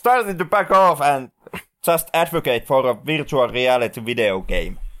are starting to back off and just advocate for a virtual reality video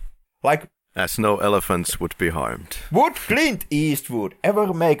game. Like, As no elephants would be harmed. Would Clint Eastwood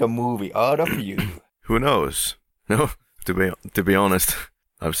ever make a movie out of you? Who knows? No, to be honest,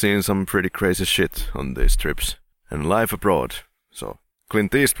 I've seen some pretty crazy shit on these trips. And life abroad. So,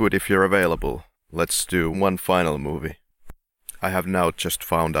 Clint Eastwood, if you're available, let's do one final movie. I have now just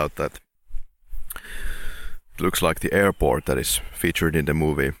found out that it looks like the airport that is featured in the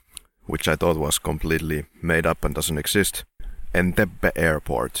movie, which I thought was completely made up and doesn't exist, Entebbe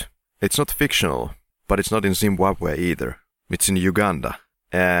Airport. It's not fictional, but it's not in Zimbabwe either. It's in Uganda.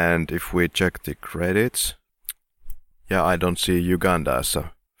 And if we check the credits, yeah, I don't see Uganda as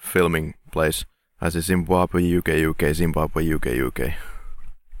a filming place. I see Zimbabwe, UK, Zimbabwe, UK.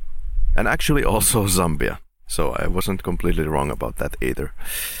 And actually also Zambia. So I wasn't completely wrong about that either.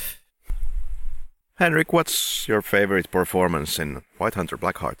 Henrik, what's your favorite performance in White Hunter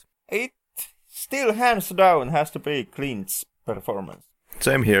Blackheart? It still hands down has to be Clint's performance.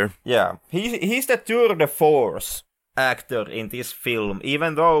 Same here. Yeah, he's the tour de force actor in this film,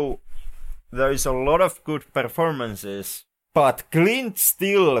 even though there is a lot of good performances. But Clint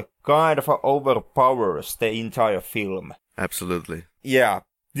still kind of overpowers the entire film. Absolutely. Yeah,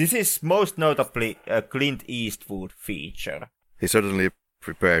 this is most notably a Clint Eastwood feature. He certainly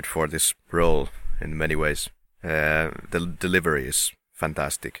prepared for this role in many ways. The delivery is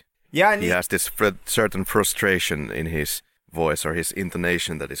fantastic. Yeah, and he has this certain frustration in his voice or his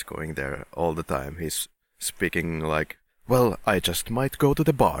intonation that is going there all the time. He's speaking like, well, I just might go to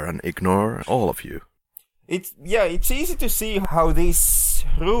the bar and ignore all of you. It's easy to see how this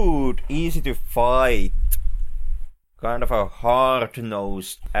rude, easy to fight, kind of a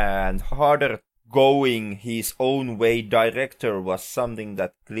hard-nosed and harder going his own way director was something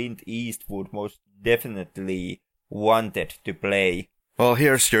that Clint Eastwood most definitely wanted to play. Well,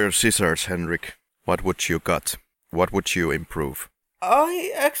 here's your scissors, Henrik. What would you cut? What would you improve?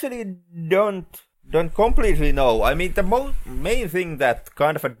 I actually don't completely know. I mean, the main thing that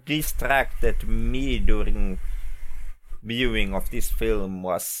kind of distracted me during viewing of this film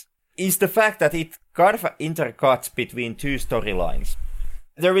is the fact that it kind of intercuts between two storylines.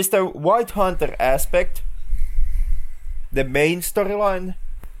 There is the White Hunter aspect, the main storyline,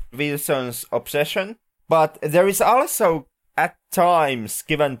 Wilson's obsession, but there is also at times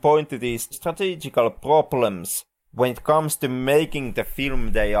given point to these strategical problems when it comes to making the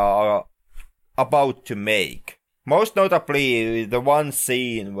film they are about to make. Most notably, the one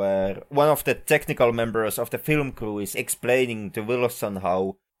scene where one of the technical members of the film crew is explaining to Wilson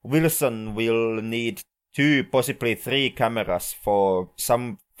how Wilson will need 2, possibly 3 cameras for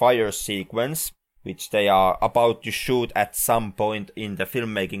some fire sequence, which they are about to shoot at some point in the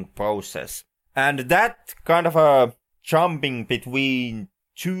filmmaking process. And that kind of a jumping between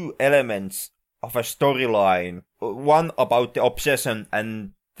two elements of a storyline, one about the obsession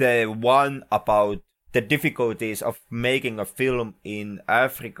and the one about the difficulties of making a film in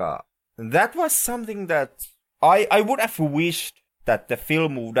Africa. That was something that I would have wished that the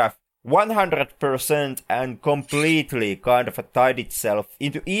film would have 100% and completely kind of tied itself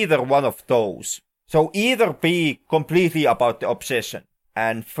into either one of those. So either be completely about the obsession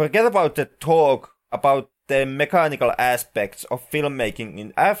and forget about the talk about the mechanical aspects of filmmaking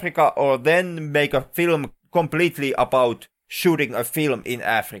in Africa, or then make a film completely about shooting a film in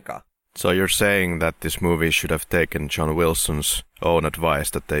Africa. So you're saying that this movie should have taken John Wilson's own advice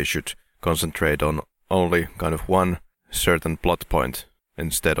that they should concentrate on only kind of one certain plot point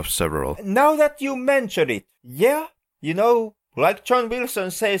instead of several. Now that you mention it, yeah, you know, like John Wilson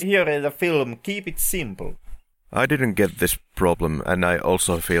says here in the film, keep it simple. I didn't get this problem, and I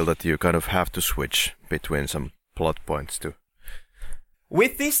also feel that you kind of have to switch between some plot points too.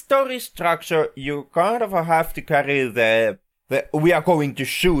 With this story structure, you kind of have to carry the we are going to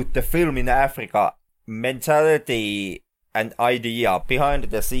shoot the film in Africa mentality and idea behind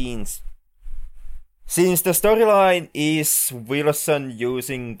the scenes. Since the storyline is Wilson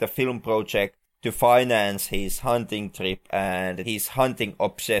using the film project to finance his hunting trip and his hunting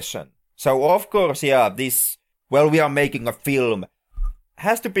obsession. So of course, yeah, this, well, we are making a film,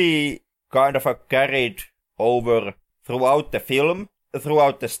 has to be kind of carried over throughout the film,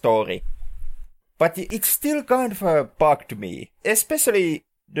 throughout the story. But it still kind of bugged me, especially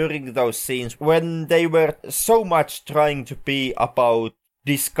during those scenes when they were so much trying to be about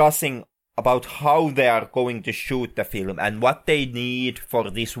discussing about how they are going to shoot the film and what they need for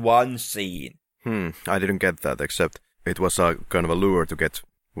this one scene. I didn't get that, except it was a kind of a lure to get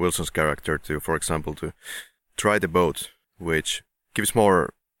Wilson's character to, for example, to try the boat, which gives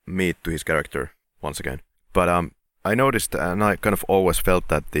more meat to his character once again. But I noticed, and I kind of always felt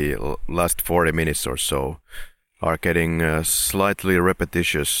that the last 40 minutes or so are getting slightly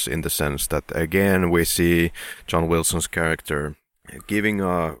repetitious in the sense that again we see John Wilson's character giving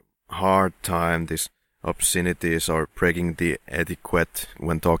a hard time, these obscenities or breaking the etiquette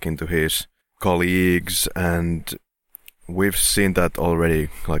when talking to his colleagues, and we've seen that already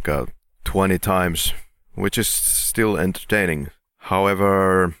like 20 times, which is still entertaining.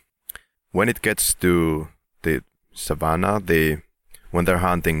 However, when it gets to the savannah, when they're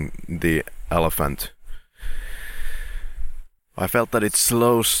hunting the elephant, I felt that it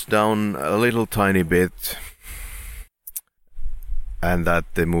slows down a little tiny bit, and that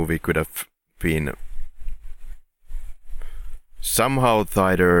the movie could have been somehow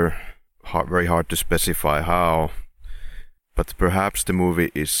tighter, very hard to specify how, but perhaps the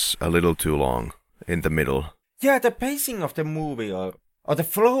movie is a little too long in the middle. Yeah, the pacing of the movie or the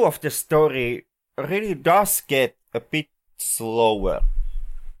flow of the story really does get a bit slower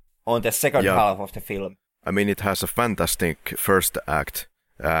on the second half of the film. I mean, it has a fantastic first act,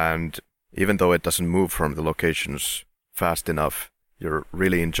 and even though it doesn't move from the locations fast enough, you're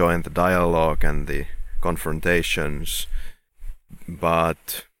really enjoying the dialogue and the confrontations.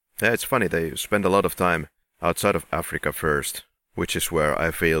 But yeah, it's funny, they spend a lot of time outside of Africa first, which is where I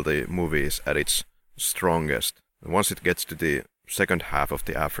feel the movie is at its strongest. Once it gets to the second half of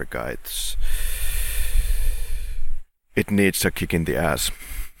the Africa, it needs a kick in the ass.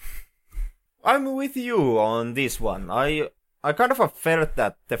 I'm with you on this one. I kind of felt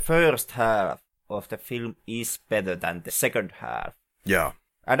that the first half of the film is better than the second half. Yeah.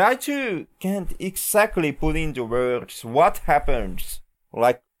 And I too can't exactly put into words what happens.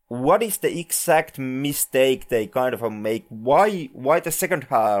 Like, what is the exact mistake they kind of make? Why the second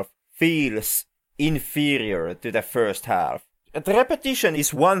half feels inferior to the first half? The repetition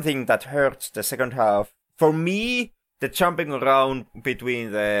is one thing that hurts the second half. For me, the jumping around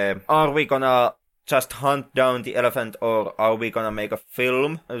between are we gonna just hunt down the elephant or are we gonna make a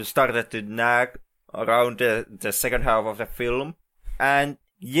film, started to nag around the second half of the film. And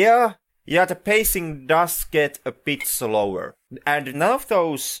yeah, the pacing does get a bit slower. And none of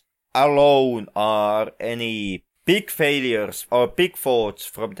those alone are any big failures or big faults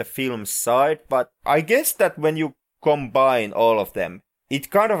from the film's side, but I guess that when you combine all of them,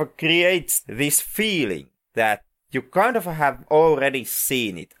 it kind of creates this feeling that you kind of have already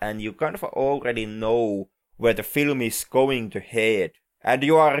seen it, and you kind of already know where the film is going to head. And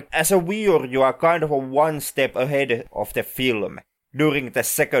you are, as a viewer, you are kind of one step ahead of the film during the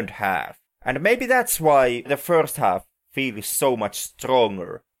second half. And maybe that's why the first half feels so much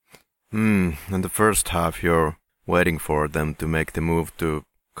stronger. In the first half you're waiting for them to make the move to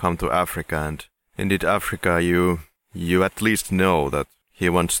come to Africa, and indeed Africa you at least know that he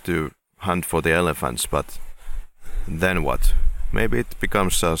wants to hunt for the elephants, but then what? Maybe it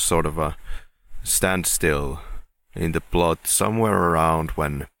becomes a sort of a standstill in the plot somewhere around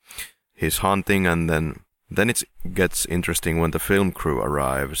when he's hunting, and then it gets interesting when the film crew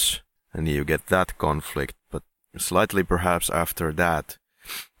arrives and you get that conflict, but slightly perhaps after that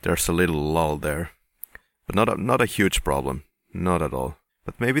there's a little lull there. But not a huge problem, not at all.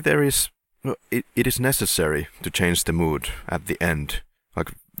 But maybe there is, it is necessary to change the mood at the end.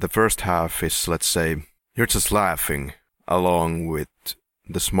 Like the first half is, let's say, you're just laughing along with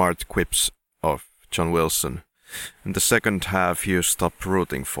the smart quips of John Wilson. In the second half you stop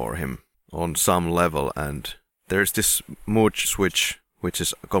rooting for him on some level, and there's this mood switch which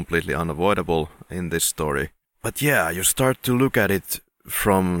is completely unavoidable in this story. But yeah, you start to look at it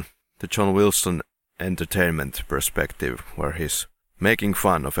from the John Wilson entertainment perspective, where he's making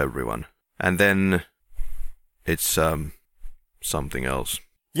fun of everyone. And then it's something else.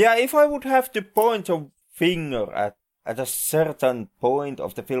 Yeah, if I would have to point a finger at a certain point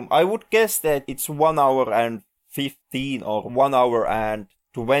of the film, I would guess that it's 1 hour and 15 or 1 hour and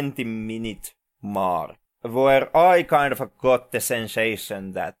 20 minute mark, where I kind of got the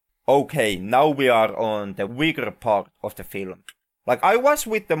sensation that, okay, now we are on the weaker part of the film. Like, I was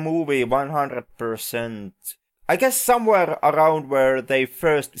with the movie 100%, I guess somewhere around where they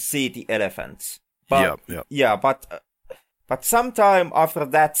first see the elephants. But, yeah, but sometime after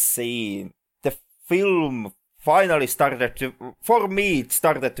that scene, the film finally started to, for me, it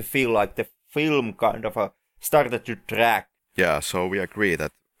started to feel like the film kind of started to drag. Yeah, so we agree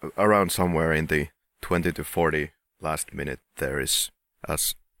that around somewhere in the 20 to 40 last minute there is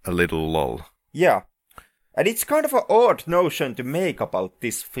a little lull. Yeah, and it's kind of an odd notion to make about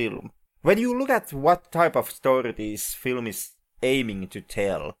this film. When you look at what type of story this film is aiming to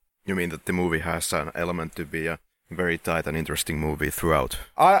tell. You mean that the movie has an element to be a very tight and interesting movie throughout?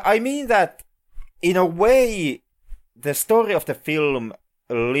 I mean that, in a way, the story of the film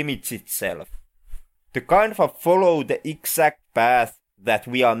limits itself. to kind of follow the exact path that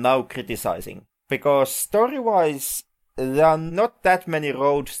we are now criticizing. Because story-wise, there are not that many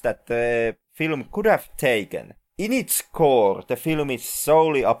roads that the film could have taken. In its core, the film is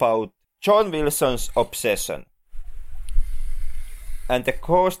solely about John Wilson's obsession. And the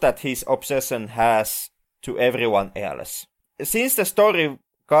cause that his obsession has to everyone else. Since the story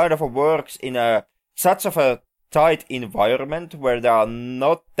kind of works in such of a tight environment where there are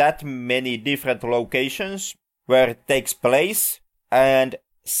not that many different locations where it takes place, and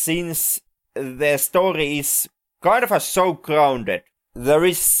since the story is kind of so grounded, there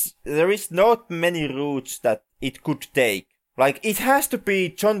is not many routes that it could take. Like, it has to be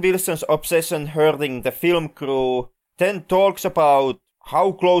John Wilson's obsession hurting the film crew, then talks about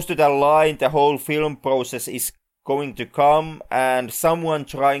how close to the line the whole film process is going to come, and someone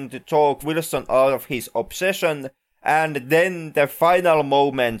trying to talk Wilson out of his obsession, and then the final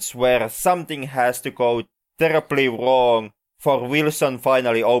moments where something has to go terribly wrong for Wilson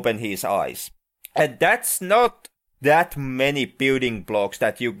finally open his eyes. And that's not that many building blocks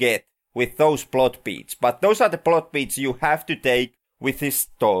that you get with those plot beats, but those are the plot beats you have to take with this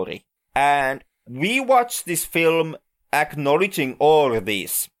story. And we watch this film acknowledging all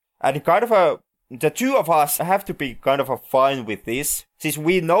this, and kind of the two of us have to be kind of fine with this, since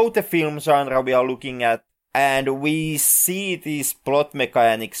we know the film genre we are looking at, and we see these plot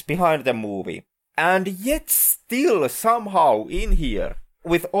mechanics behind the movie. And yet still somehow in here,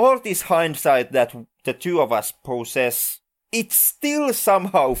 with all this hindsight that the two of us possess, it still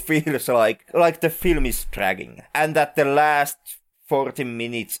somehow feels like the film is dragging, and that the last 40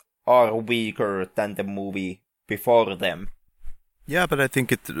 minutes are weaker than the movie before them. Yeah, but I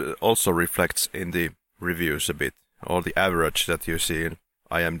think it also reflects in the reviews a bit, or the average that you see in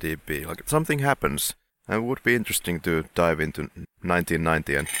IMDb. Like, something happens, and it would be interesting to dive into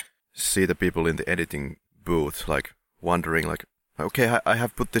 1990 and see the people in the editing booth, like, wondering, like, okay, I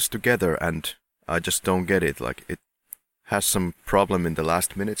have put this together and I just don't get it. Like, it has some problem in the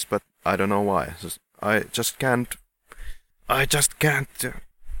last minutes, but I don't know why. I just can't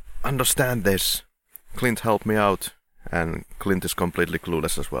understand this. Clint, help me out. And Clint is completely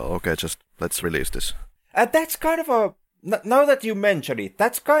clueless as well. Okay, just let's release this. And that's kind of now that you mention it,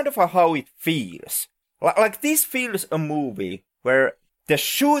 that's kind of how it feels. Like, this feels a movie where the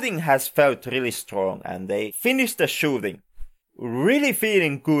shooting has felt really strong, and they finished the shooting really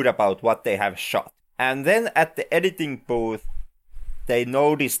feeling good about what they have shot. And then at the editing booth, they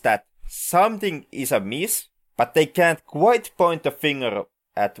notice that something is amiss, but they can't quite point the finger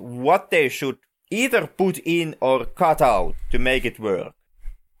at what they should either put in or cut out to make it work.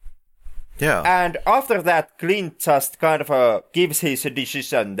 Yeah. And after that, Clint just kind of gives his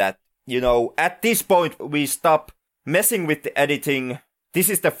decision that, at this point we stop messing with the editing. This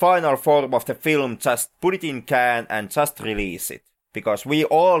is the final form of the film. Just put it in can and just release it. Because we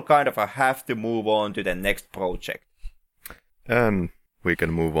all kind of have to move on to the next project. And we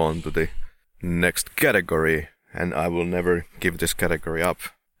can move on to the next category. And I will never give this category up.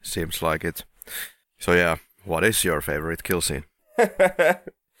 Seems like it. So yeah, what is your favorite kill scene?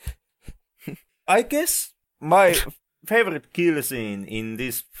 I guess my favorite kill scene in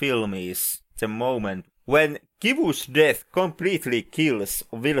this film is the moment when Kivu's death completely kills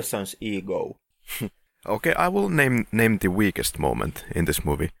Wilson's ego. Okay, I will name the weakest moment in this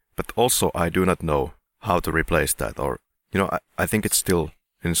movie, but also I do not know how to replace that, or, I think it's still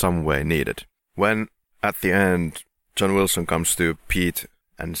in some way needed. When, at the end, John Wilson comes to Pete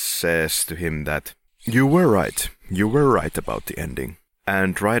and says to him that, you were right about the ending.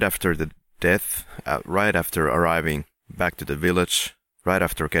 And right after the death, right after arriving back to the village, right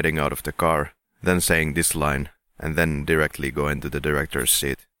after getting out of the car, then saying this line, and then directly going to the director's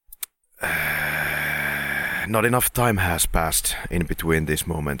seat. Not enough time has passed in between these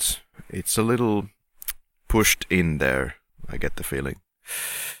moments. It's a little pushed in there, I get the feeling.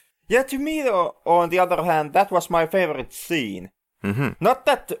 Yeah, to me, though, on the other hand, that was my favorite scene. Mm-hmm. Not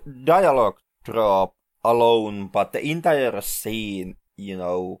that dialogue drop alone, but the entire scene,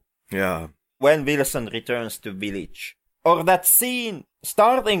 Yeah. when Wilson returns to village. Or that scene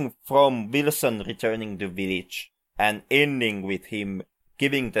starting from Wilson returning to village and ending with him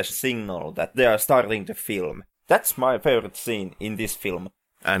giving the signal that they are starting to film. That's my favorite scene in this film.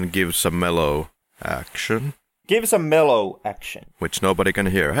 And gives a mellow action. Gives a mellow action. Which nobody can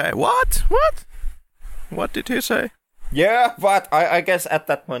hear. Hey, what? What? What did he say? Yeah, but I guess at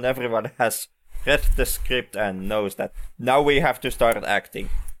that point everyone has read the script and knows that now we have to start acting.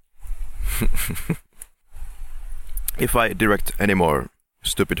 If I direct any more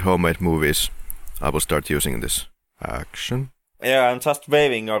stupid homemade movies, I will start using this action. Yeah, I'm just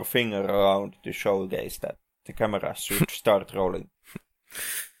waving your finger around to showcase that the camera should start rolling.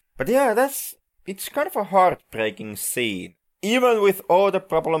 But yeah, it's kind of a heartbreaking scene. Even with all the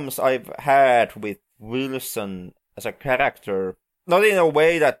problems I've had with Wilson as a character, not in a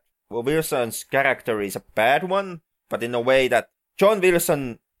way that Wilson's character is a bad one, but in a way that John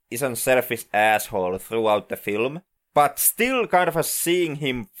Wilson is a selfish asshole throughout the film, but still kind of seeing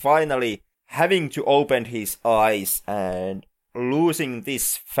him finally having to open his eyes and losing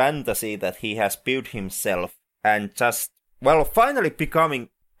this fantasy that he has built himself and just, well, finally becoming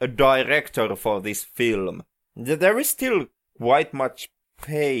a director for this film. There is still quite much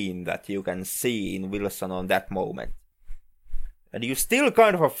pain that you can see in Wilson on that moment. And you still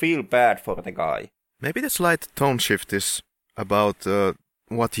kind of feel bad for the guy. Maybe the slight tone shift is about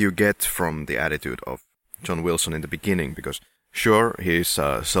what you get from the attitude of John Wilson in the beginning, because sure, he's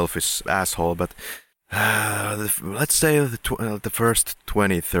a selfish asshole, but let's say the first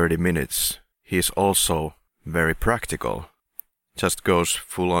 20-30 minutes, he's also very practical. Just goes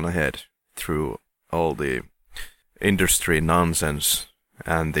full on ahead through all the industry nonsense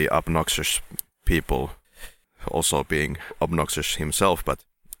and the obnoxious people, also being obnoxious himself, but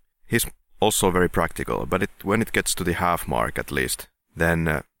he's also very practical. But when it gets to the half mark at least,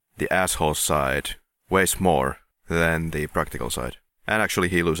 then the asshole side weighs more than the practical side. And actually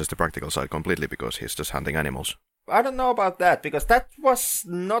he loses the practical side completely because he's just hunting animals. I don't know about that, because that was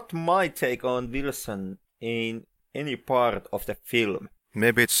not my take on Wilson in any part of the film.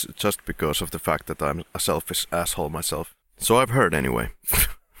 Maybe it's just because of the fact that I'm a selfish asshole myself. So I've heard anyway,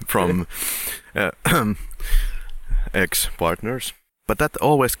 from ex-partners. But that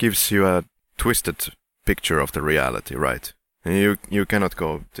always gives you a twisted picture of the reality, right? And you cannot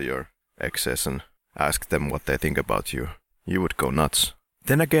go to your exes and ask them what they think about you. You would go nuts.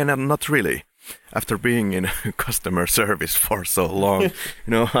 Then again, I'm not really. After being in customer service for so long,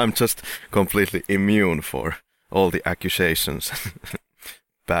 I'm just completely immune for all the accusations,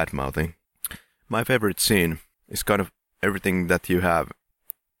 bad-mouthing. My favorite scene is kind of everything that you have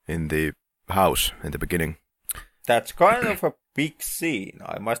in the house in the beginning. That's kind of a big scene,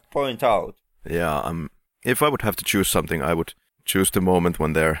 I must point out. Yeah, if I would have to choose something, I would choose the moment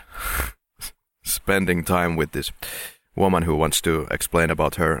when they're spending time with this woman who wants to explain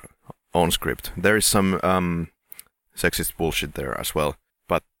about her own script. There is some sexist bullshit there as well,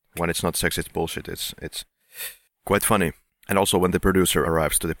 but when it's not sexist bullshit, it's quite funny. And also when the producer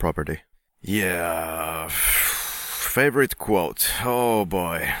arrives to the property. Yeah, favorite quote. Oh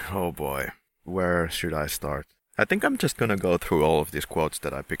boy. Where should I start? I think I'm just gonna go through all of these quotes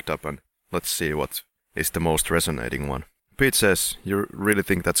that I picked up and let's see what is the most resonating one. Pete says, "You really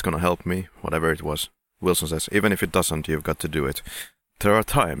think that's gonna help me?" Whatever it was. Wilson says, "Even if it doesn't, you've got to do it. There are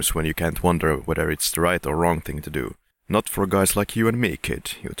times when you can't wonder whether it's the right or wrong thing to do. Not for guys like you and me,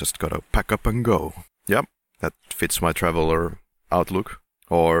 kid. You just gotta pack up and go." Yep, that fits my traveler outlook.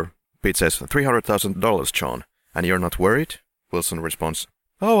 Or Pete says, $300,000, John, and you're not worried? Wilson responds,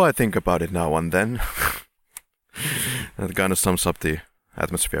 "Oh, I think about it now and then." That kind of sums up the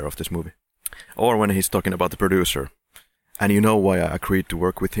atmosphere of this movie. Or when he's talking about the producer. "And you know why I agreed to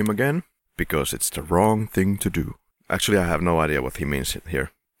work with him again? Because it's the wrong thing to do." Actually, I have no idea what he means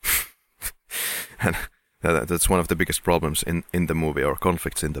here. And that's one of the biggest problems in the movie, or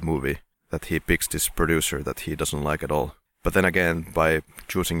conflicts in the movie, that he picks this producer that he doesn't like at all. But then again, by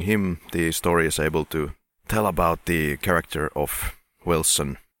choosing him, the story is able to tell about the character of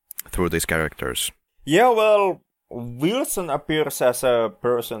Wilson through these characters. Yeah, well, Wilson appears as a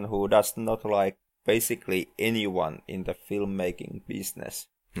person who does not like basically anyone in the filmmaking business.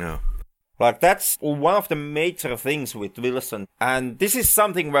 Yeah. Like, that's one of the major things with Wilson. And this is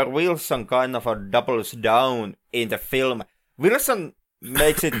something where Wilson kind of doubles down in the film. Wilson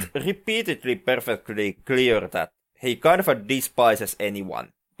makes it repeatedly perfectly clear that he kind of despises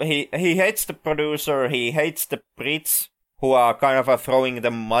anyone. He hates the producer, he hates the Brits, who are kind of throwing the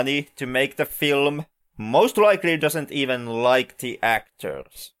money to make the film. Most likely doesn't even like the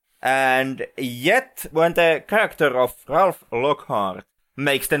actors. And yet, when the character of Ralph Lockhart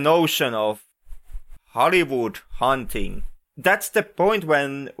makes the notion of Hollywood hunting, that's the point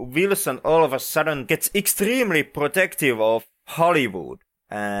when Wilson all of a sudden gets extremely protective of Hollywood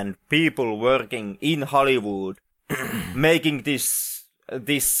and people working in Hollywood, making this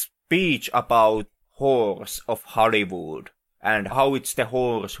speech about whores of Hollywood and how it's the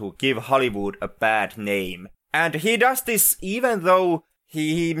whores who give Hollywood a bad name. And he does this even though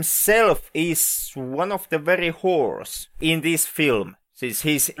he himself is one of the very whores in this film. Since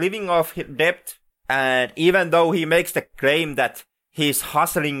he's living off debt, and even though he makes the claim that his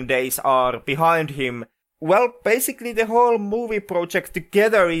hustling days are behind him, well, basically the whole movie project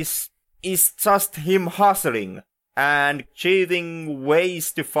together is just him hustling and achieving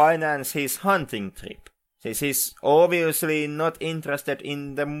ways to finance his hunting trip. He's obviously not interested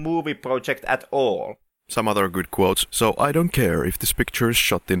in the movie project at all. Some other good quotes. So I don't care if this picture is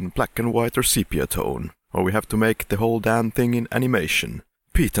shot in black and white or sepia tone, or we have to make the whole damn thing in animation.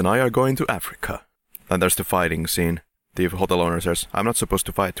 Pete and I are going to Africa. Then there's the fighting scene. The hotel owner says, I'm not supposed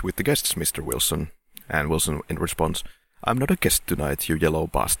to fight with the guests, Mr. Wilson. And Wilson in response, I'm not a guest tonight, you yellow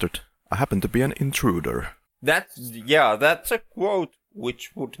bastard. I happen to be an intruder. That's a quote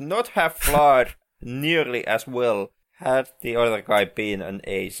which would not have flied nearly as well had the other guy been an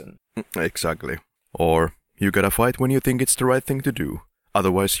Asian. Exactly. Or, you gotta fight when you think it's the right thing to do.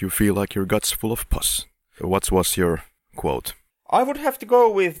 Otherwise you feel like your gut's full of pus. What was your quote? I would have to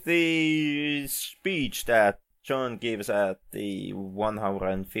go with the speech that John gives at the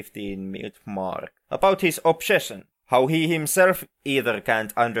 115-minute mark about his obsession. How he himself either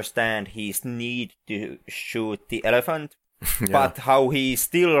can't understand his need to shoot the elephant, but how he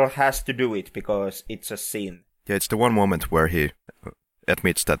still has to do it because it's a sin. Yeah, it's the one moment where he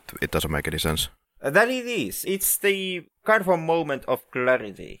admits that it doesn't make any sense. That it is. It's the kind of a moment of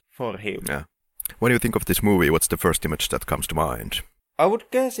clarity for him. Yeah. When you think of this movie, what's the first image that comes to mind? I would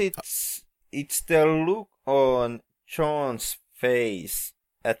guess it's the look on John's face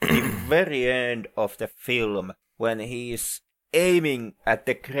at the very end of the film when he's aiming at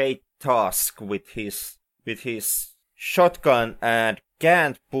the great task with his shotgun and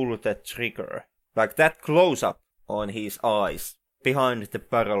can't pull the trigger. Like that close-up on his eyes behind the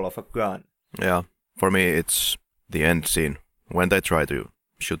barrel of a gun. Yeah, for me it's the end scene when they try to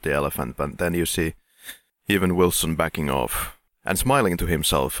shoot the elephant, but then you see even Wilson backing off and smiling to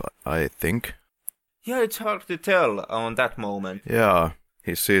himself, I think. Yeah, it's hard to tell on that moment. Yeah,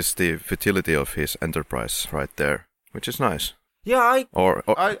 he sees the futility of his enterprise right there, which is nice. Yeah,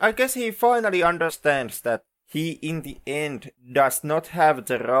 I guess he finally understands that he in the end does not have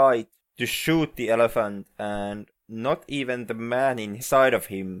the right to shoot the elephant, and not even the man inside of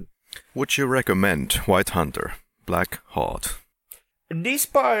him. Would you recommend White Hunter, Black Heart?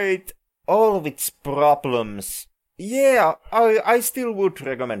 Despite all of its problems, yeah, I still would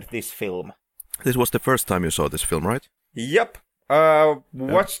recommend this film. This was the first time you saw this film, right? Yep.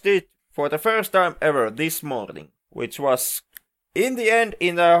 Watched it for the first time ever this morning, which was, in the end,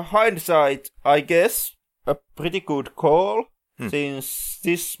 in the hindsight, I guess, a pretty good call, since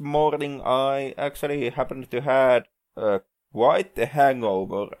this morning I actually happened to had quite a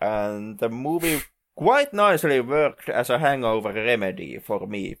hangover, and the movie quite nicely worked as a hangover remedy for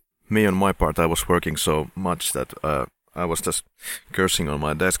me. Me on my part, I was working so much that I was just cursing on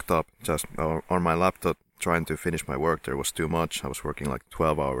my desktop, just on my laptop, trying to finish my work. There was too much. I was working like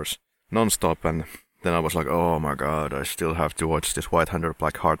 12 hours non-stop, and then I was like, oh my god, I still have to watch this White Hunter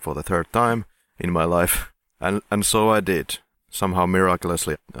Black Heart for the third time in my life. And so I did. Somehow,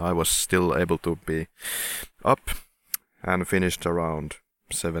 miraculously, I was still able to be up and finished around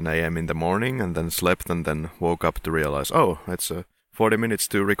 7 a.m. in the morning, and then slept, and then woke up to realize, oh, it's 40 minutes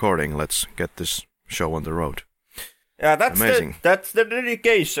to recording. Let's get this show on the road. Yeah, that's amazing. That's the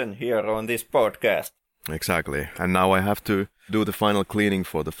dedication here on this podcast. Exactly. And now I have to do the final cleaning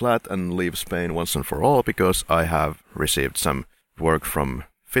for the flat and leave Spain once and for all, because I have received some work from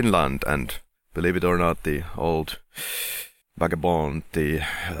Finland, and believe it or not, the old vagabond, the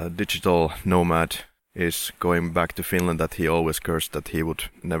digital nomad, is going back to Finland that he always cursed that he would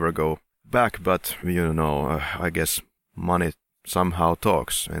never go back. But, you know, I guess money somehow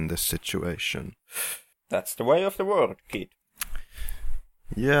talks in this situation. That's the way of the world, kid.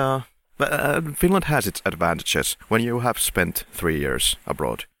 Yeah, but Finland has its advantages. When you have spent 3 years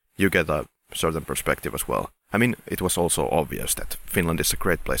abroad, you get a certain perspective as well. I mean, it was also obvious that Finland is a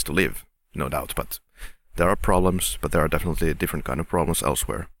great place to live, no doubt, but there are problems, but there are definitely different kind of problems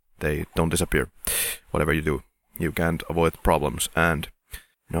elsewhere. They don't disappear. Whatever you do, you can't avoid problems. And,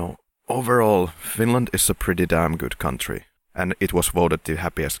 you know, overall, Finland is a pretty damn good country. And it was voted the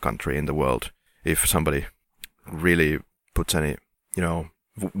happiest country in the world. If somebody really puts any, you know,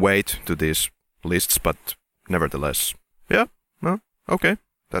 weight to these lists, but nevertheless, yeah, well, okay,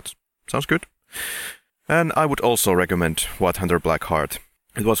 that sounds good. And I would also recommend White Hunter Black Heart.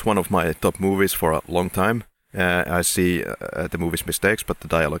 It was one of my top movies for a long time. I see the movie's mistakes, but the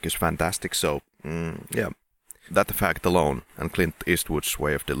dialogue is fantastic, so, yeah. That fact alone, and Clint Eastwood's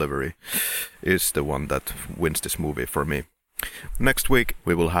way of delivery, is the one that wins this movie for me. Next week,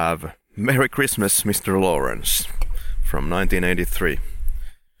 we will have Merry Christmas, Mr. Lawrence, from 1983.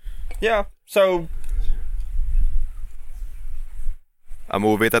 Yeah, so a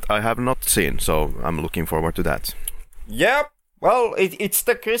movie that I have not seen, so I'm looking forward to that. Yep. Well, it's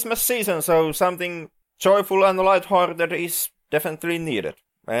the Christmas season, so something joyful and lighthearted is definitely needed.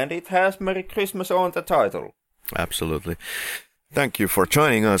 And it has Merry Christmas on the title. Absolutely. Thank you for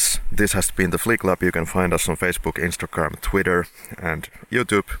joining us. This has been the Flick Lab. You can find us on Facebook, Instagram, Twitter, and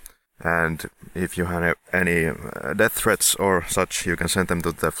YouTube. And if you have any death threats or such, you can send them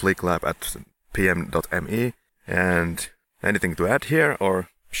to the flicklab@pm.me. And anything to add here, or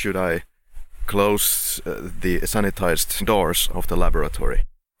should I close the sanitized doors of the laboratory?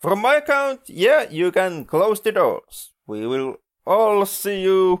 From my account, yeah, you can close the doors. We will all see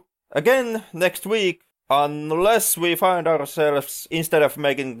you again next week, unless we find ourselves, instead of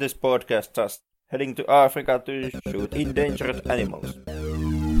making this podcast, just heading to Africa to shoot endangered animals.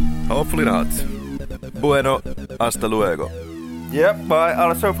 Hopefully not. Bueno, hasta luego. Yep, bye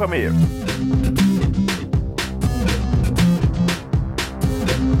also from here.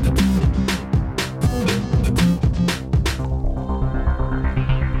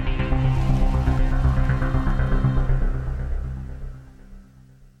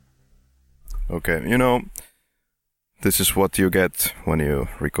 Okay, this is what you get when you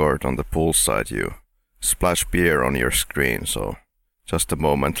record on the poolside. You splash beer on your screen, so just a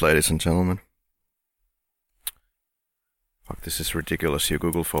moment, ladies and gentlemen. Fuck, this is ridiculous. You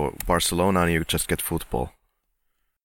Google for Barcelona and you just get football.